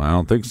 well, I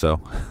don't think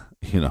so.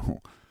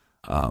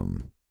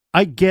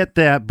 I get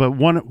that, but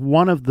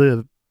one of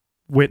the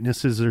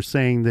witnesses are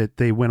saying that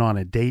they went on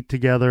a date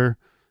together.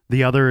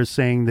 The other is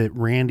saying that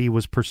Randy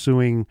was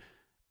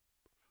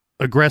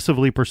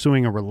aggressively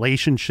pursuing a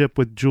relationship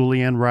with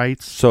Julianne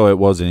Wrights. So it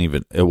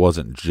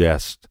wasn't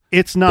just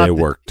they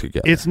worked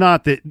together. It's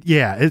not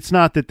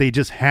that they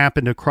just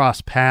happened to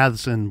cross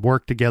paths and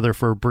work together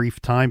for a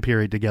brief time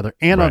period together.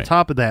 And on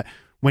top of that,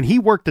 when he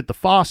worked at the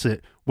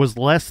faucet was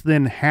less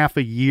than half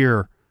a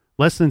year,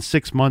 less than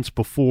 6 months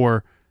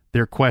before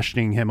they're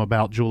questioning him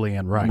about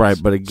Julianne Wrights. Right,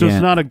 but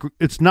again, so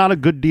it's not a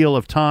good deal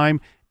of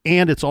time,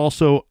 and it's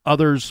also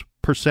others'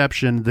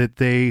 perception that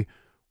they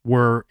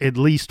were at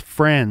least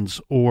friends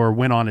or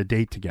went on a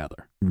date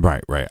together.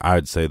 Right.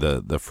 I'd say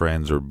the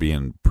friends are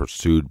being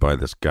pursued by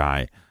this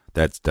guy.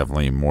 That's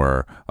definitely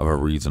more of a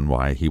reason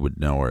why he would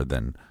know her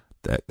than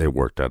that they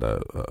worked at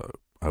a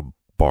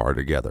bar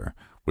together,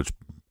 which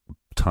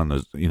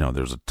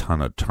there's a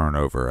ton of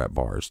turnover at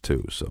bars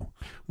too. So,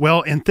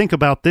 well, and think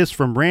about this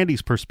from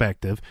Randy's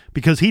perspective,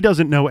 because he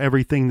doesn't know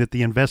everything that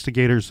the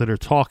investigators that are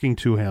talking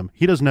to him,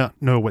 he does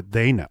not know what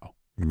they know.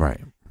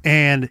 Right.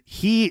 And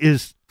he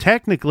is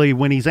technically,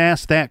 when he's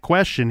asked that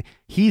question,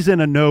 he's in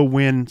a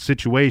no-win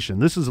situation.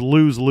 This is a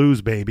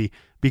lose-lose, baby,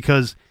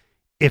 because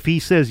if he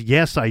says,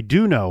 yes, I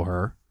do know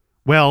her,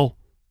 well,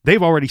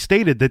 they've already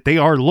stated that they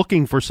are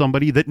looking for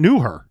somebody that knew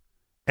her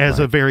as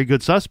a very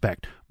good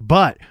suspect.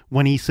 But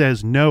when he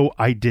says, no,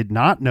 I did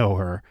not know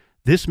her,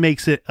 this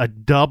makes it a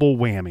double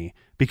whammy,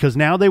 because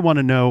now they want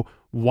to know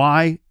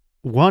why.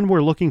 One,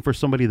 we're looking for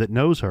somebody that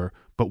knows her,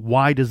 but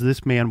why does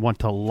this man want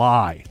to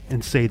lie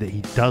and say that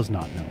he does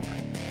not know her?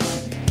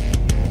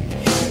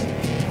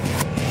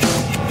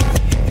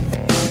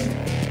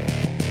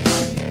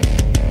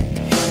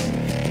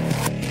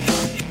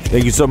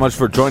 Thank you so much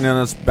for joining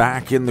us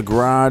back in the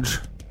garage.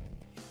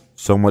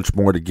 So much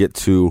more to get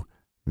to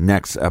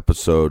next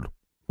episode.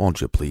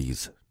 Won't you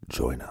please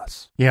join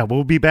us? Yeah,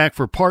 we'll be back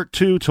for part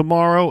 2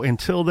 tomorrow.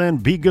 Until then,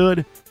 be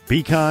good,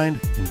 be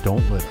kind, and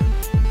don't litter.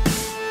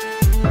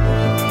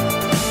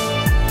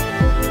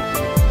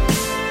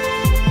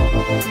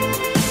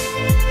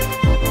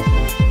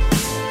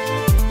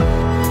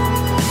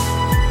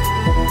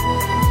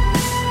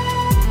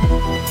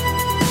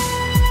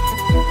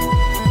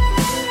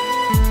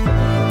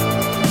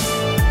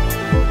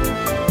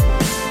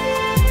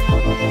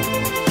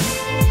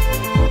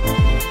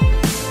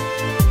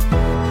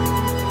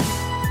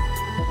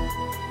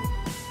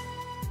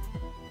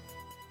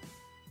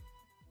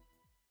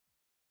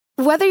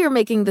 Whether you're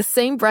making the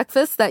same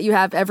breakfast that you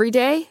have every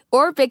day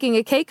or baking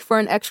a cake for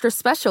an extra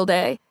special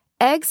day,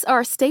 eggs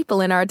are a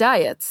staple in our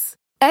diets.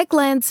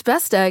 Eggland's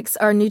Best Eggs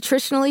are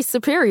nutritionally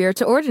superior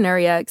to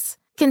ordinary eggs,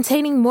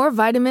 containing more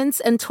vitamins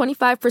and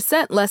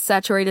 25% less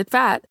saturated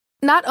fat.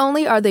 Not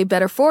only are they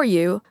better for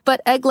you,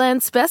 but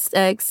Eggland's Best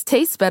Eggs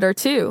taste better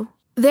too.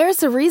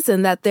 There's a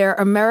reason that they're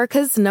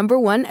America's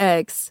 #1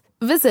 eggs.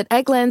 Visit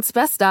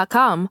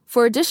egglandsbest.com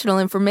for additional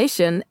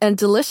information and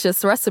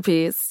delicious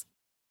recipes.